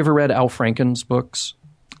 Have you ever read Al Franken's books?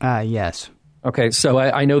 Yes. Okay, so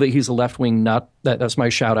I know that he's a left-wing nut. That's my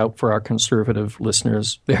shout-out for our conservative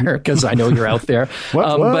listeners there, because I know you're out there. What?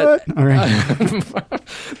 All right.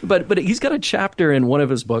 But he's got a chapter in one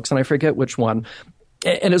of his books, and I forget which one,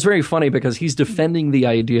 and it's very funny because he's defending the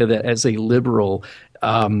idea that as a liberal,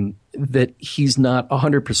 that he's not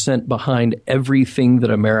 100% behind everything that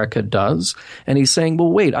America does. And he's saying,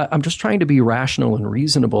 well, wait, I'm just trying to be rational and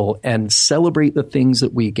reasonable and celebrate the things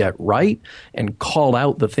that we get right and call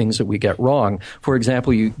out the things that we get wrong. For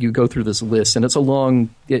example, you go through this list, and it's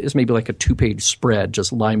maybe like a 2-page spread,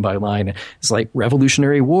 just line by line. It's like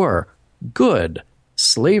Revolutionary War, good.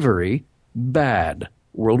 Slavery, bad.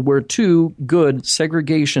 World War II, good.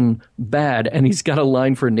 Segregation, bad. And he's got a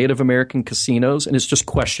line for Native American casinos, and it's just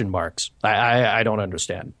question marks. I don't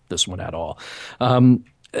understand this one at all. But,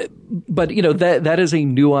 that is a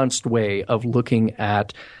nuanced way of looking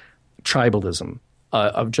at tribalism,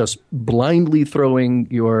 of just blindly throwing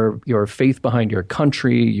your faith behind your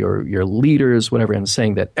country, your leaders, whatever, and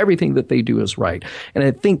saying that everything that they do is right. And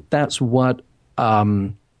I think that's what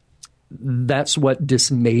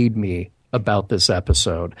dismayed me about this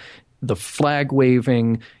episode. The flag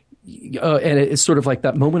waving, and it's sort of like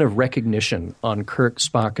that moment of recognition on Kirk,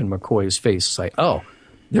 Spock, and McCoy's face. It's like, oh,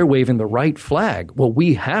 they're waving the right flag. Well,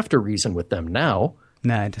 we have to reason with them now.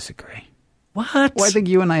 No, I disagree. What? Well, I think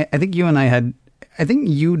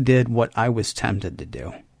you did what I was tempted to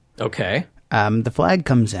do. Okay. The flag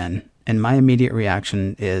comes in, and my immediate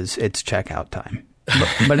reaction is it's checkout time.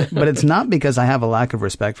 But it's not because I have a lack of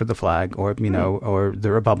respect for the flag or or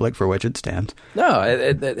the republic for which it stands. No,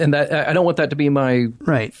 and that I don't want that to be my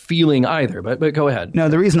feeling either. But go ahead. No,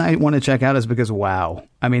 the reason I want to check out is because wow,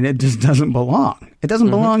 I mean, it just doesn't belong. It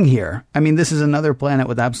doesn't belong here. I mean, this is another planet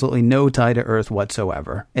with absolutely no tie to Earth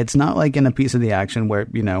whatsoever. It's not like in a piece of the action where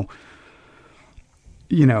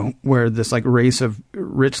where this like race of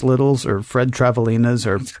Rich Littles or Fred Travelinas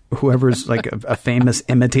or whoever's like a famous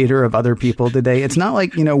imitator of other people today. It's not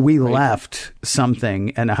like, we left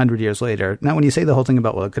something and 100 years later. Now, when you say the whole thing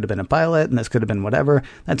about, well, it could have been a pilot and this could have been whatever,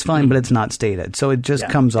 that's fine, but it's not stated. So it just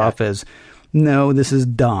comes off as, no, this is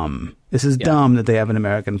dumb. This is dumb that they have an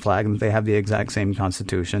American flag and that they have the exact same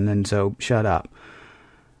constitution. And so shut up.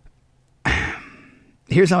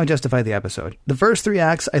 Here's how I justify the episode. The first 3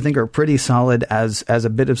 acts, I think, are pretty solid as a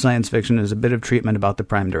bit of science fiction, as a bit of treatment about the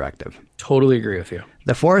Prime Directive. Totally agree with you.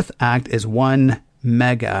 The 4th act is one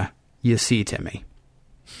mega you see, Timmy.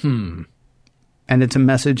 And it's a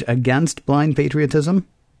message against blind patriotism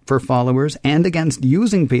for followers and against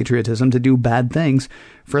using patriotism to do bad things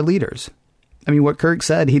for leaders. I mean, what Kirk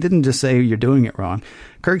said, he didn't just say you're doing it wrong.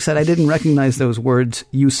 Kirk said, I didn't recognize those words.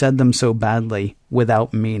 You said them so badly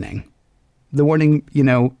without meaning. The warning,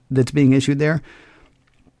 that's being issued there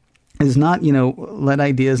is not, let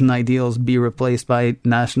ideas and ideals be replaced by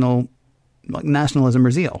nationalism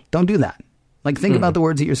or zeal. Don't do that. Like, think about the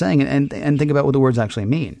words that you're saying and think about what the words actually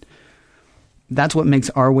mean. That's what makes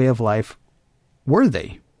our way of life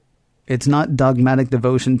worthy. It's not dogmatic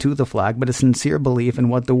devotion to the flag, but a sincere belief in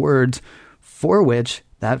what the words for which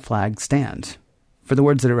that flag stands, for the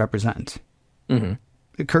words that it represents.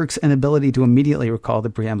 Mm-hmm. Kirk's inability to immediately recall the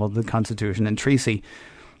preamble of the Constitution, and Tracy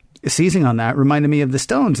seizing on that, reminded me of the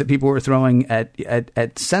stones that people were throwing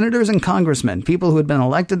at senators and congressmen, people who had been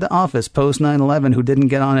elected to office post 9/11 who didn't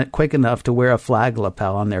get on it quick enough to wear a flag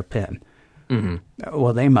lapel on their pin. Mm-hmm.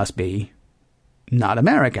 Well, they must be not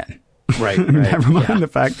American. Right. Never mind the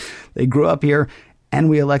fact they grew up here and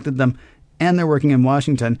we elected them and they're working in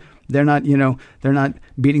Washington. They're not, they're not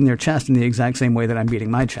beating their chest in the exact same way that I'm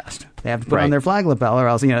beating my chest. They have to put on their flag lapel or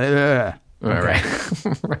else, Right.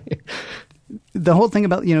 The whole thing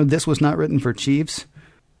about, this was not written for chiefs.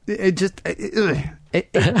 It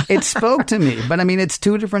spoke to me, but I mean, it's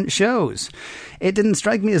two different shows. It didn't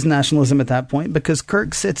strike me as nationalism at that point because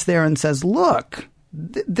Kirk sits there and says, look,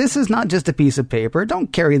 this is not just a piece of paper.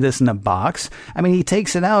 Don't carry this in a box. I mean, he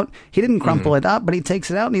takes it out. He didn't crumple it up, but he takes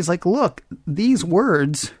it out and he's like, look, these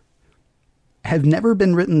words have never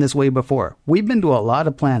been written this way before. We've been to a lot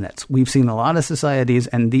of planets. We've seen a lot of societies,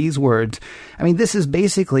 and these words, I mean, this is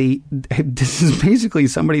basically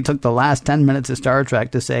somebody took the last 10 minutes of Star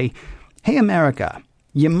Trek to say, hey, America,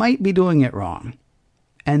 you might be doing it wrong.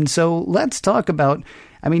 And so let's talk about,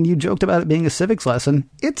 I mean, you joked about it being a civics lesson.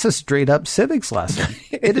 It's a straight up civics lesson.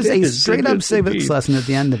 It is a straight up civics lesson at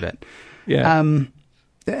the end of it. Yeah.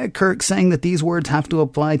 Kirk saying that these words have to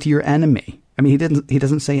apply to your enemy. I mean, he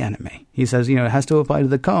doesn't say enemy. He says, it has to apply to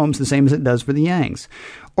the Combs the same as it does for the Yangs,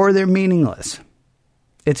 or they're meaningless.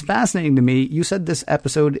 It's fascinating to me. You said this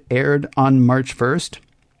episode aired on March 1st.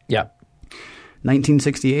 Yep.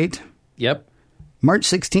 1968. Yep. March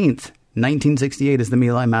 16th, 1968 is the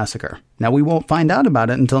My Lai Massacre. Now, we won't find out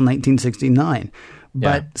about it until 1969,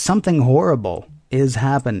 but something horrible is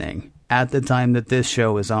happening at the time that this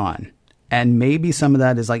show is on. And maybe some of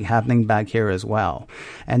that is like happening back here as well.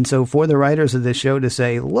 And so for the writers of this show to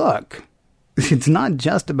say, look, it's not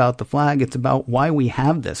just about the flag. It's about why we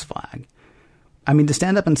have this flag. I mean, to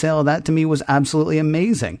stand up and say all that to me was absolutely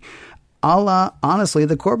amazing. A la, honestly,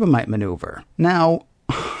 the Corbomite maneuver. Now,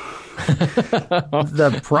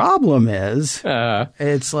 the problem is,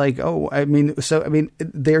 it's like,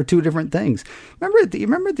 they're two different things. Remember at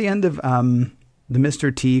the end of the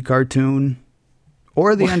Mr. T cartoon?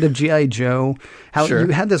 Or the end of G.I. Joe, how you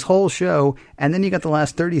had this whole show, and then you got the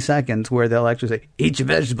last 30 seconds where they'll actually say, eat your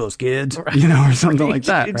vegetables, kids, or something like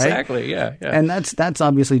that, right? Exactly, yeah. And that's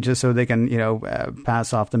obviously just so they can,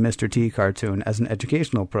 pass off the Mr. T cartoon as an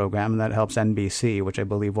educational program, and that helps NBC, which I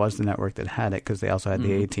believe was the network that had it, because they also had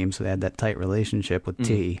the A-Team, so they had that tight relationship with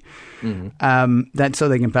T. That's so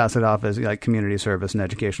they can pass it off as like community service and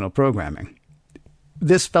educational programming.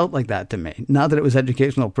 This felt like that to me. Not that it was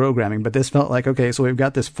educational programming, but this felt like, okay, so we've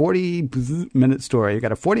got this 40-minute story. You've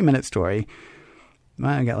got a 40-minute story. Well,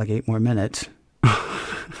 I got like 8 more minutes.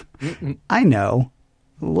 I know.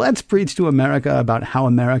 Let's preach to America about how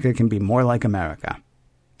America can be more like America,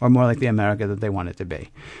 or more like the America that they want it to be,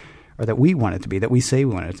 or that we want it to be, that we say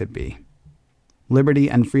we want it to be. Liberty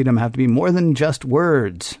and freedom have to be more than just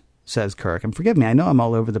words, says Kirk. And forgive me, I know I'm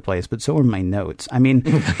all over the place, but so are my notes. I mean,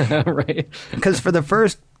 right. Because for the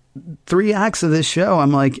first 3 acts of this show,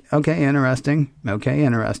 I'm like, okay, interesting.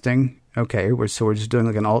 Okay, we're just doing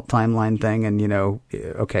like an alt timeline thing, and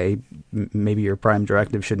maybe your prime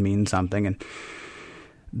directive should mean something, and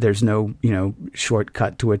there's no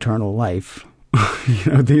shortcut to eternal life.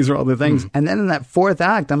 These are all the things. And then in that 4th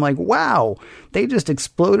act, I'm like, wow, they just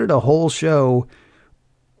exploded a whole show.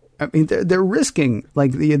 I mean, they're risking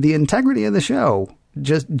like the integrity of the show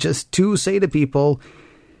just to say to people,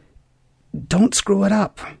 don't screw it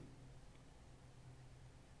up.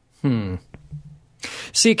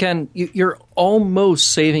 See, Ken, you're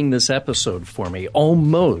almost saving this episode for me.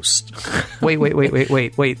 Almost.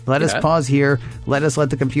 Wait. Let us pause here. Let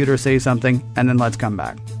the computer say something, and then let's come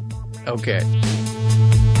back. Okay.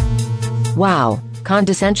 Wow,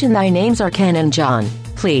 condescension, thy names are Ken and John.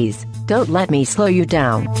 Please, don't let me slow you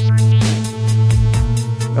down.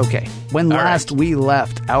 Okay. When last we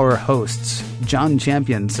left our hosts, John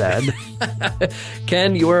Champion said,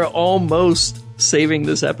 Ken, you are almost saving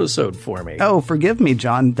this episode for me. Oh, forgive me,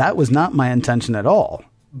 John. That was not my intention at all.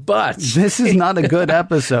 But this is not a good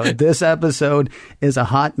episode. This episode is a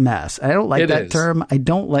hot mess. I don't like that term. I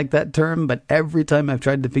don't like that term, but every time I've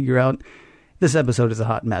tried to figure out, this episode is a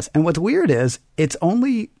hot mess. And what's weird is it's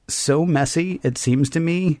only so messy, it seems to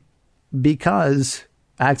me, because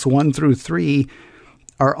acts 1 through 3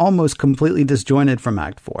 are almost completely disjointed from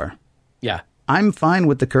act 4. Yeah. I'm fine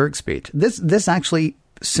with the Kirk speech. This actually,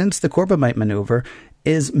 since the Corbomite maneuver,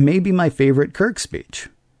 is maybe my favorite Kirk speech.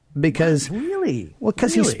 because Really? Well,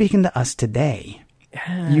 because he's speaking to us today.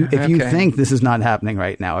 If you think this is not happening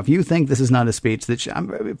right now, if you think this is not a speech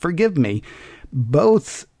that forgive me,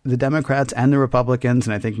 both the Democrats and the Republicans,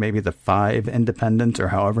 and I think maybe the 5 independents or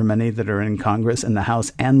however many that are in Congress and the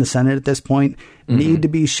House and the Senate at this point, need to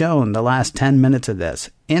be shown the last 10 minutes of this.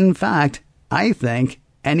 In fact, I think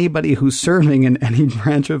anybody who's serving in any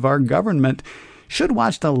branch of our government should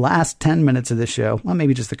watch the last 10 minutes of this show. Well,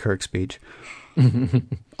 maybe just the Kirk speech.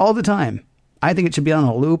 All the time. I think it should be on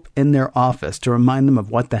a loop in their office to remind them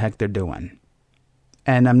of what the heck they're doing.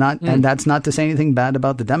 And and that's not to say anything bad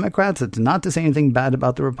about the Democrats. It's not to say anything bad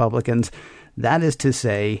about the Republicans. That is to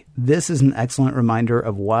say, this is an excellent reminder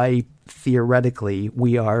of why theoretically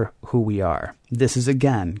we are who we are. This is,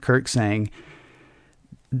 again, Kirk saying,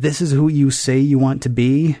 this is who you say you want to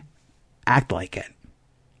be. Act like it.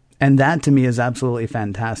 And that to me is absolutely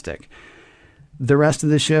fantastic. The rest of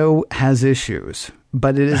the show has issues,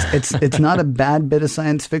 but it's not a bad bit of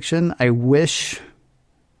science fiction. I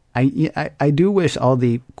do wish all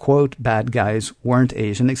the, quote, bad guys weren't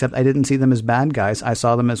Asian, except I didn't see them as bad guys. I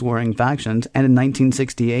saw them as warring factions. And in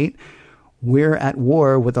 1968, we're at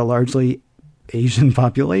war with a largely Asian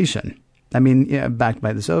population. I mean, backed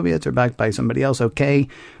by the Soviets or backed by somebody else, okay.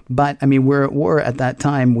 But, I mean, we're at war at that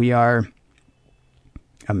time. We are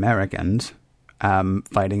Americans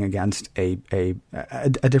fighting against a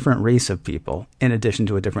different race of people in addition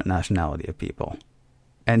to a different nationality of people.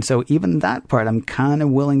 And so even that part, I'm kind of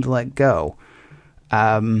willing to let go.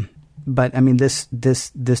 But I mean, this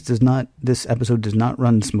episode does not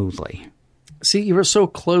run smoothly. See, you were so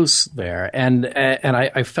close there, and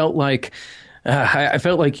I felt like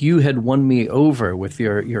you had won me over with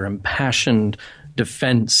your impassioned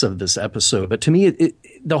defense of this episode. But to me,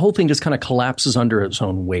 the whole thing just kind of collapses under its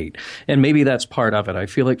own weight, and maybe that's part of it. I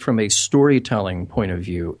feel like from a storytelling point of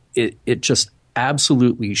view, it just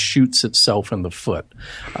absolutely shoots itself in the foot.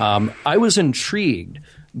 I was intrigued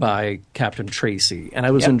by Captain Tracy, and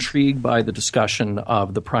I was intrigued by the discussion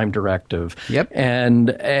of the Prime Directive, and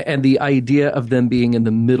the idea of them being in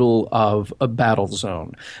the middle of a battle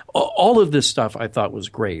zone. All of this stuff I thought was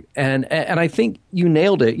great, and I think you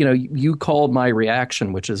nailed it. You know, you called my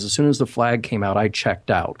reaction, which is as soon as the flag came out, I checked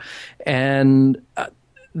out, and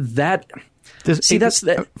that.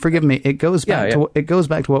 Forgive me. It goes back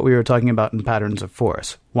to what we were talking about in Patterns of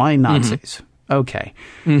Force. Why Nazis? Okay.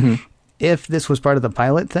 If this was part of the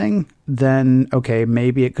pilot thing, then okay,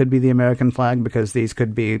 maybe it could be the American flag because these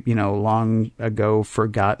could be, long ago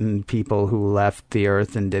forgotten people who left the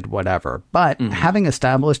Earth and did whatever. But having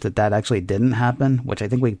established that actually didn't happen, which I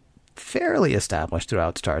think we fairly established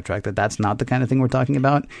throughout Star Trek that that's not the kind of thing we're talking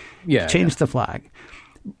about. Change the flag.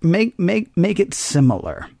 Make it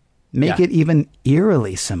similar. Make it even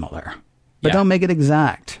eerily similar, but don't make it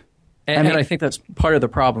exact. And I think that's part of the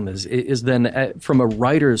problem is then from a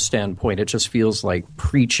writer's standpoint, it just feels like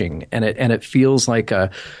preaching, and it feels like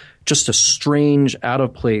just a strange, out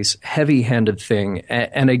of place, heavy-handed thing.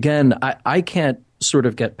 And again, I can't sort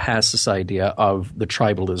of get past this idea of the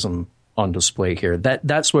tribalism on display here.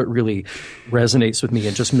 That's what really resonates with me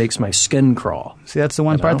and just makes my skin crawl. See, that's the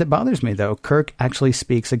one part that bothers me, though. Kirk actually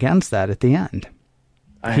speaks against that at the end.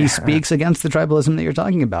 He speaks against the tribalism that you're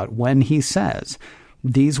talking about when he says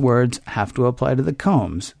these words have to apply to the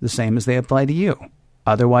Combs the same as they apply to you.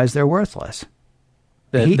 Otherwise, they're worthless.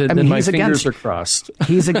 Then my fingers are crossed.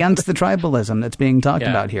 He's against the tribalism that's being talked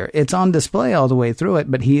about here. It's on display all the way through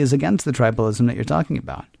it, but he is against the tribalism that you're talking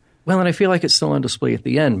about. Well, and I feel like it's still on display at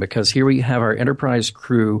the end because here we have our Enterprise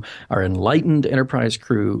crew, our enlightened Enterprise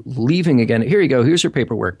crew leaving again. Here you go. Here's your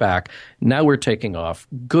paperwork back. Now we're taking off.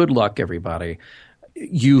 Good luck, everybody.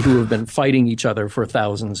 You who have been fighting each other for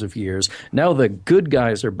thousands of years. Now the good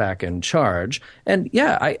guys are back in charge. And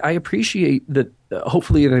I appreciate that.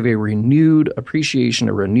 Hopefully they have a renewed appreciation,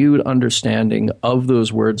 a renewed understanding of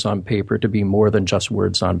those words on paper to be more than just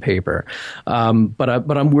words on paper. But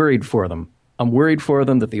I'm worried for them. I'm worried for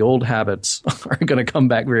them that the old habits are going to come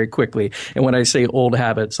back very quickly. And when I say old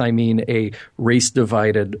habits, I mean a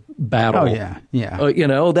race-divided battle. Oh, yeah.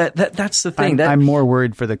 That's the thing. I'm more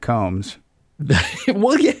worried for the Combs.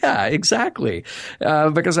 Well, yeah, exactly.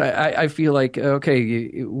 Because I feel like,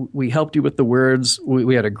 okay, we helped you with the words.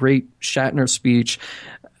 We had a great Shatner speech.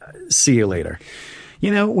 See you later.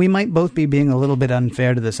 We might both be being a little bit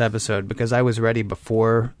unfair to this episode because I was ready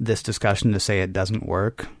before this discussion to say it doesn't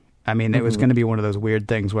work. I mean, it was going to be one of those weird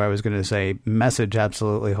things where I was going to say message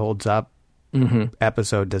absolutely holds up.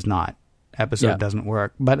 Episode does not. Episode doesn't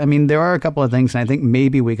work. But I mean, there are a couple of things, and I think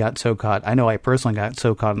maybe we got so caught. I know I personally got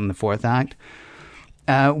so caught in the fourth act.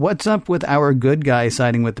 What's up with our good guys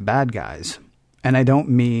siding with the bad guys? And I don't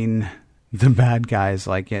mean the bad guys,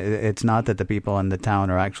 like, it's not that the people in the town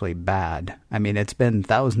are actually bad. I mean, it's been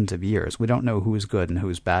thousands of years. We don't know who's good and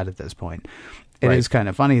who's bad at this point. It is kind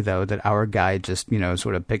of funny, though, that our guy just,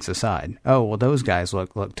 sort of picks a side. Oh, well, those guys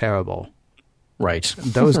look terrible. Right.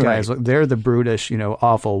 Those guys, they're the brutish,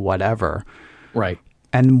 awful whatever. Right.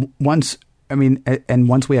 And once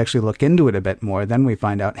we actually look into it a bit more, then we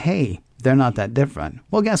find out, hey, they're not that different.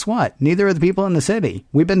 Well, guess what? Neither are the people in the city.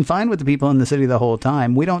 We've been fine with the people in the city the whole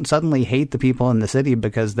time. We don't suddenly hate the people in the city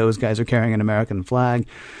because those guys are carrying an American flag.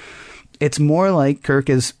 It's more like Kirk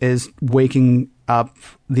is waking up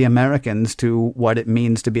the Americans to what it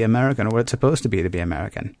means to be American, or what it's supposed to be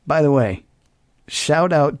American. By the way,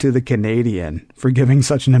 shout out to the Canadian for giving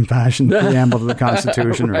such an impassioned preamble to the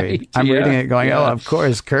Constitution read. I'm reading it going, oh, of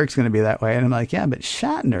course, Kirk's going to be that way. And I'm like, yeah, but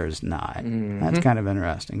Shatner's not. Mm-hmm. That's kind of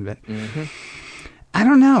interesting. But I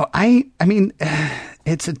don't know. I mean,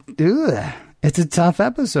 it's a tough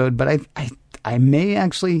episode, but I may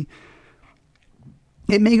actually...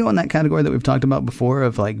 It may go in that category that we've talked about before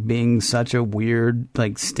of like being such a weird,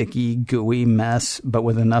 like sticky, gooey mess, but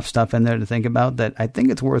with enough stuff in there to think about that I think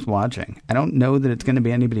it's worth watching. I don't know that it's going to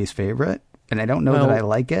be anybody's favorite, and I don't know that I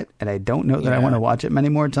like it, and I don't know that I want to watch it many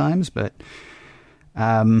more times, but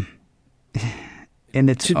in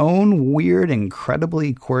its own weird,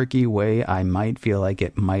 incredibly quirky way, I might feel like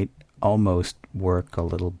it might almost work a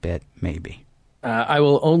little bit, maybe. I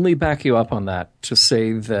will only back you up on that to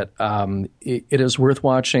say that it is worth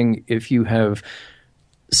watching if you have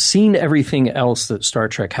seen everything else that Star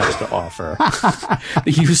Trek has to offer.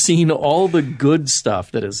 You've seen all the good stuff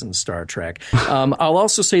that is in Star Trek. I'll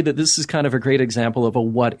also say that this is kind of a great example of a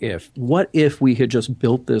what if. What if we had just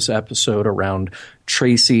built this episode around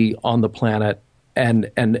Tracy on the planet and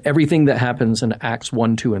everything that happens in Acts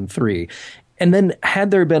 1, 2, and 3? And then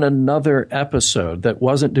had there been another episode that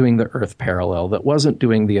wasn't doing the Earth parallel, that wasn't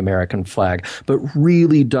doing the American flag, but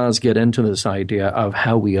really does get into this idea of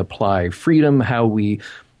how we apply freedom, how we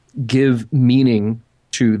give meaning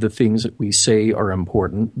to the things that we say are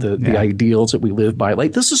important, the ideals that we live by.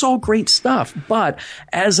 Like, this is all great stuff. But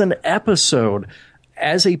as an episode,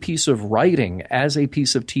 as a piece of writing, as a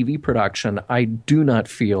piece of TV production, I do not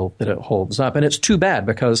feel that it holds up. And it's too bad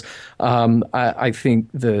because I think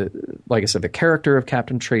like I said, the character of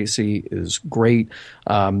Captain Tracy is great.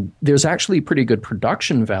 There's actually pretty good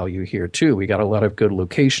production value here too. We got a lot of good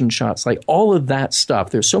location shots, like all of that stuff.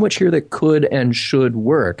 There's so much here that could and should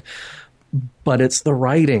work, but it's the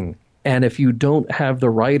writing. And if you don't have the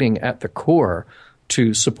writing at the core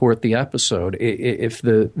to support the episode, if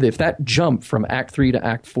that jump from Act 3 to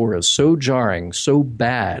Act 4 is so jarring, so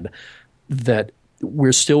bad that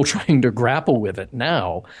we're still trying to grapple with it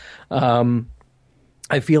now,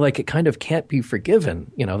 I feel like it kind of can't be forgiven.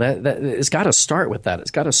 That it's got to start with that. It's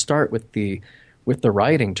got to start with the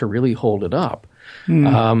writing to really hold it up.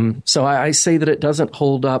 So I say that it doesn't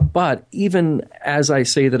hold up, but even as I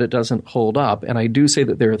say that it doesn't hold up, and I do say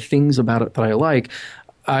that there are things about it that I like,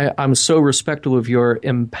 I'm so respectful of your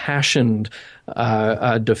impassioned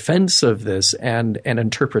defense of this and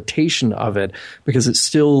interpretation of it, because it's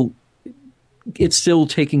still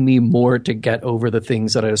taking me more to get over the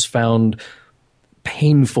things that I just found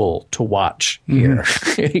painful to watch here,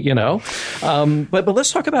 But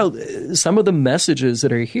let's talk about some of the messages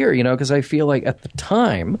that are here, because I feel like at the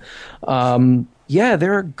time,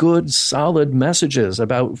 there are good, solid messages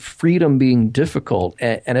about freedom being difficult,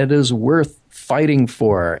 and it is worth fighting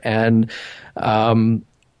for. And the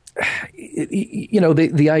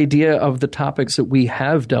idea of the topics that we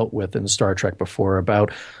have dealt with in Star Trek before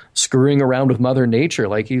about screwing around with Mother Nature,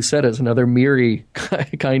 like you said, is another Miri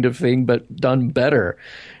kind of thing, but done better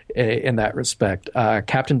in that respect.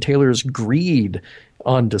 Captain Taylor's greed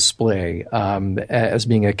on display as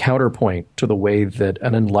being a counterpoint to the way that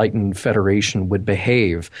an enlightened Federation would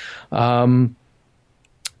behave.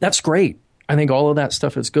 That's great. I think all of that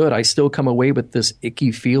stuff is good. I still come away with this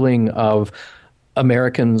icky feeling of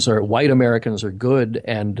white Americans are good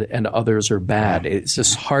and others are bad. It's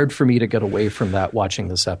just hard for me to get away from that watching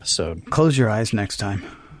this episode. Close your eyes next time.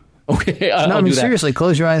 Okay, seriously,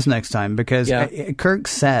 close your eyes next time, because Kirk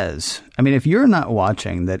says, if you're not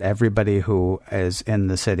watching that everybody who is in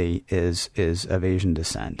the city is of Asian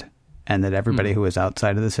descent, and that everybody who is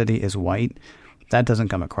outside of the city is white, that doesn't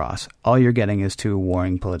come across. All you're getting is two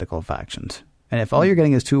warring political factions. And if all you're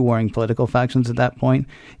getting is two warring political factions at that point,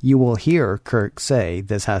 you will hear Kirk say,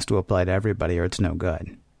 this has to apply to everybody or it's no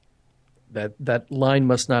good. That line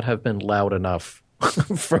must not have been loud enough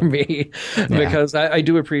for me, because I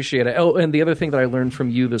do appreciate it. Oh, and the other thing that I learned from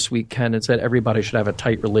you this week, Ken, is that everybody should have a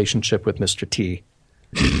tight relationship with Mr. T.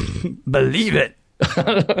 Believe it.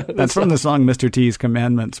 That's from the song Mr. T's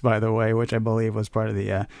Commandments, by the way, which I believe was part of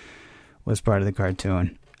the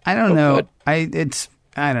cartoon. I don't know. I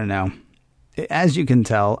don't know. As you can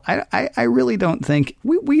tell, I really don't think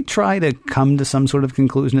we try to come to some sort of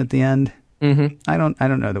conclusion at the end. Mm-hmm. I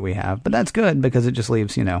don't know that we have, but that's good because it just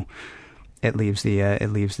leaves, it leaves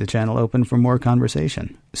the channel open for more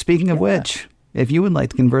conversation. Speaking of which, if you would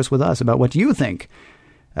like to converse with us about what you think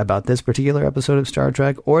about this particular episode of Star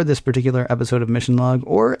Trek or this particular episode of Mission Log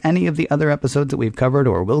or any of the other episodes that we've covered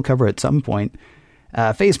or will cover at some point,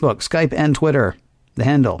 Facebook, Skype, and Twitter, the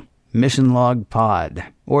handle Mission Log Pod,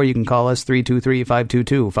 or you can call us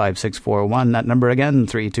 323-522-5641. That number again,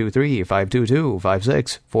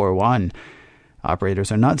 323-522-5641.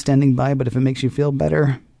 Operators are not standing by, but if it makes you feel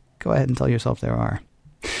better, go ahead and tell yourself there are.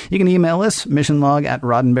 You can email us,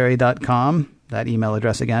 missionlog@roddenberry.com. That email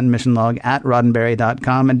address again,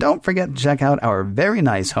 missionlog@roddenberry.com. And don't forget to check out our very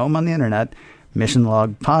nice home on the internet,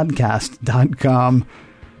 missionlogpodcast.com.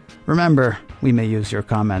 Remember, we may use your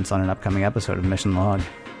comments on an upcoming episode of Mission Log.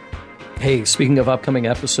 Hey, speaking of upcoming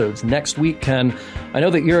episodes, next week, Ken, I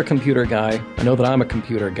know that you're a computer guy. I know that I'm a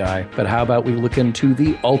computer guy. But how about we look into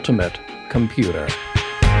the ultimate computer?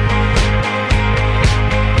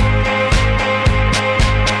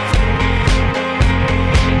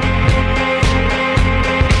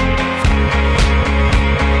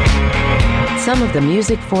 Some of the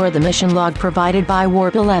music for the Mission Log provided by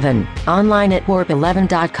Warp 11, online at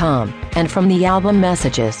warp11.com, and from the album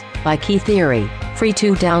Messages by Key Theory, free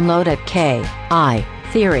to download at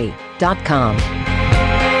kitheory.com.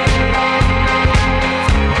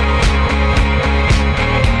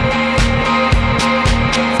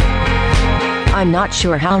 I'm not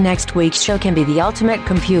sure how next week's show can be the ultimate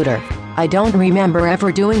computer. I don't remember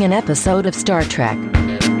ever doing an episode of Star Trek.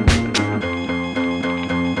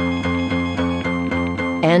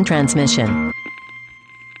 End transmission.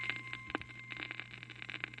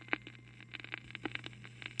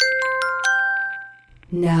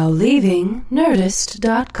 Now leaving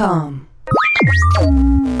Nerdist.com.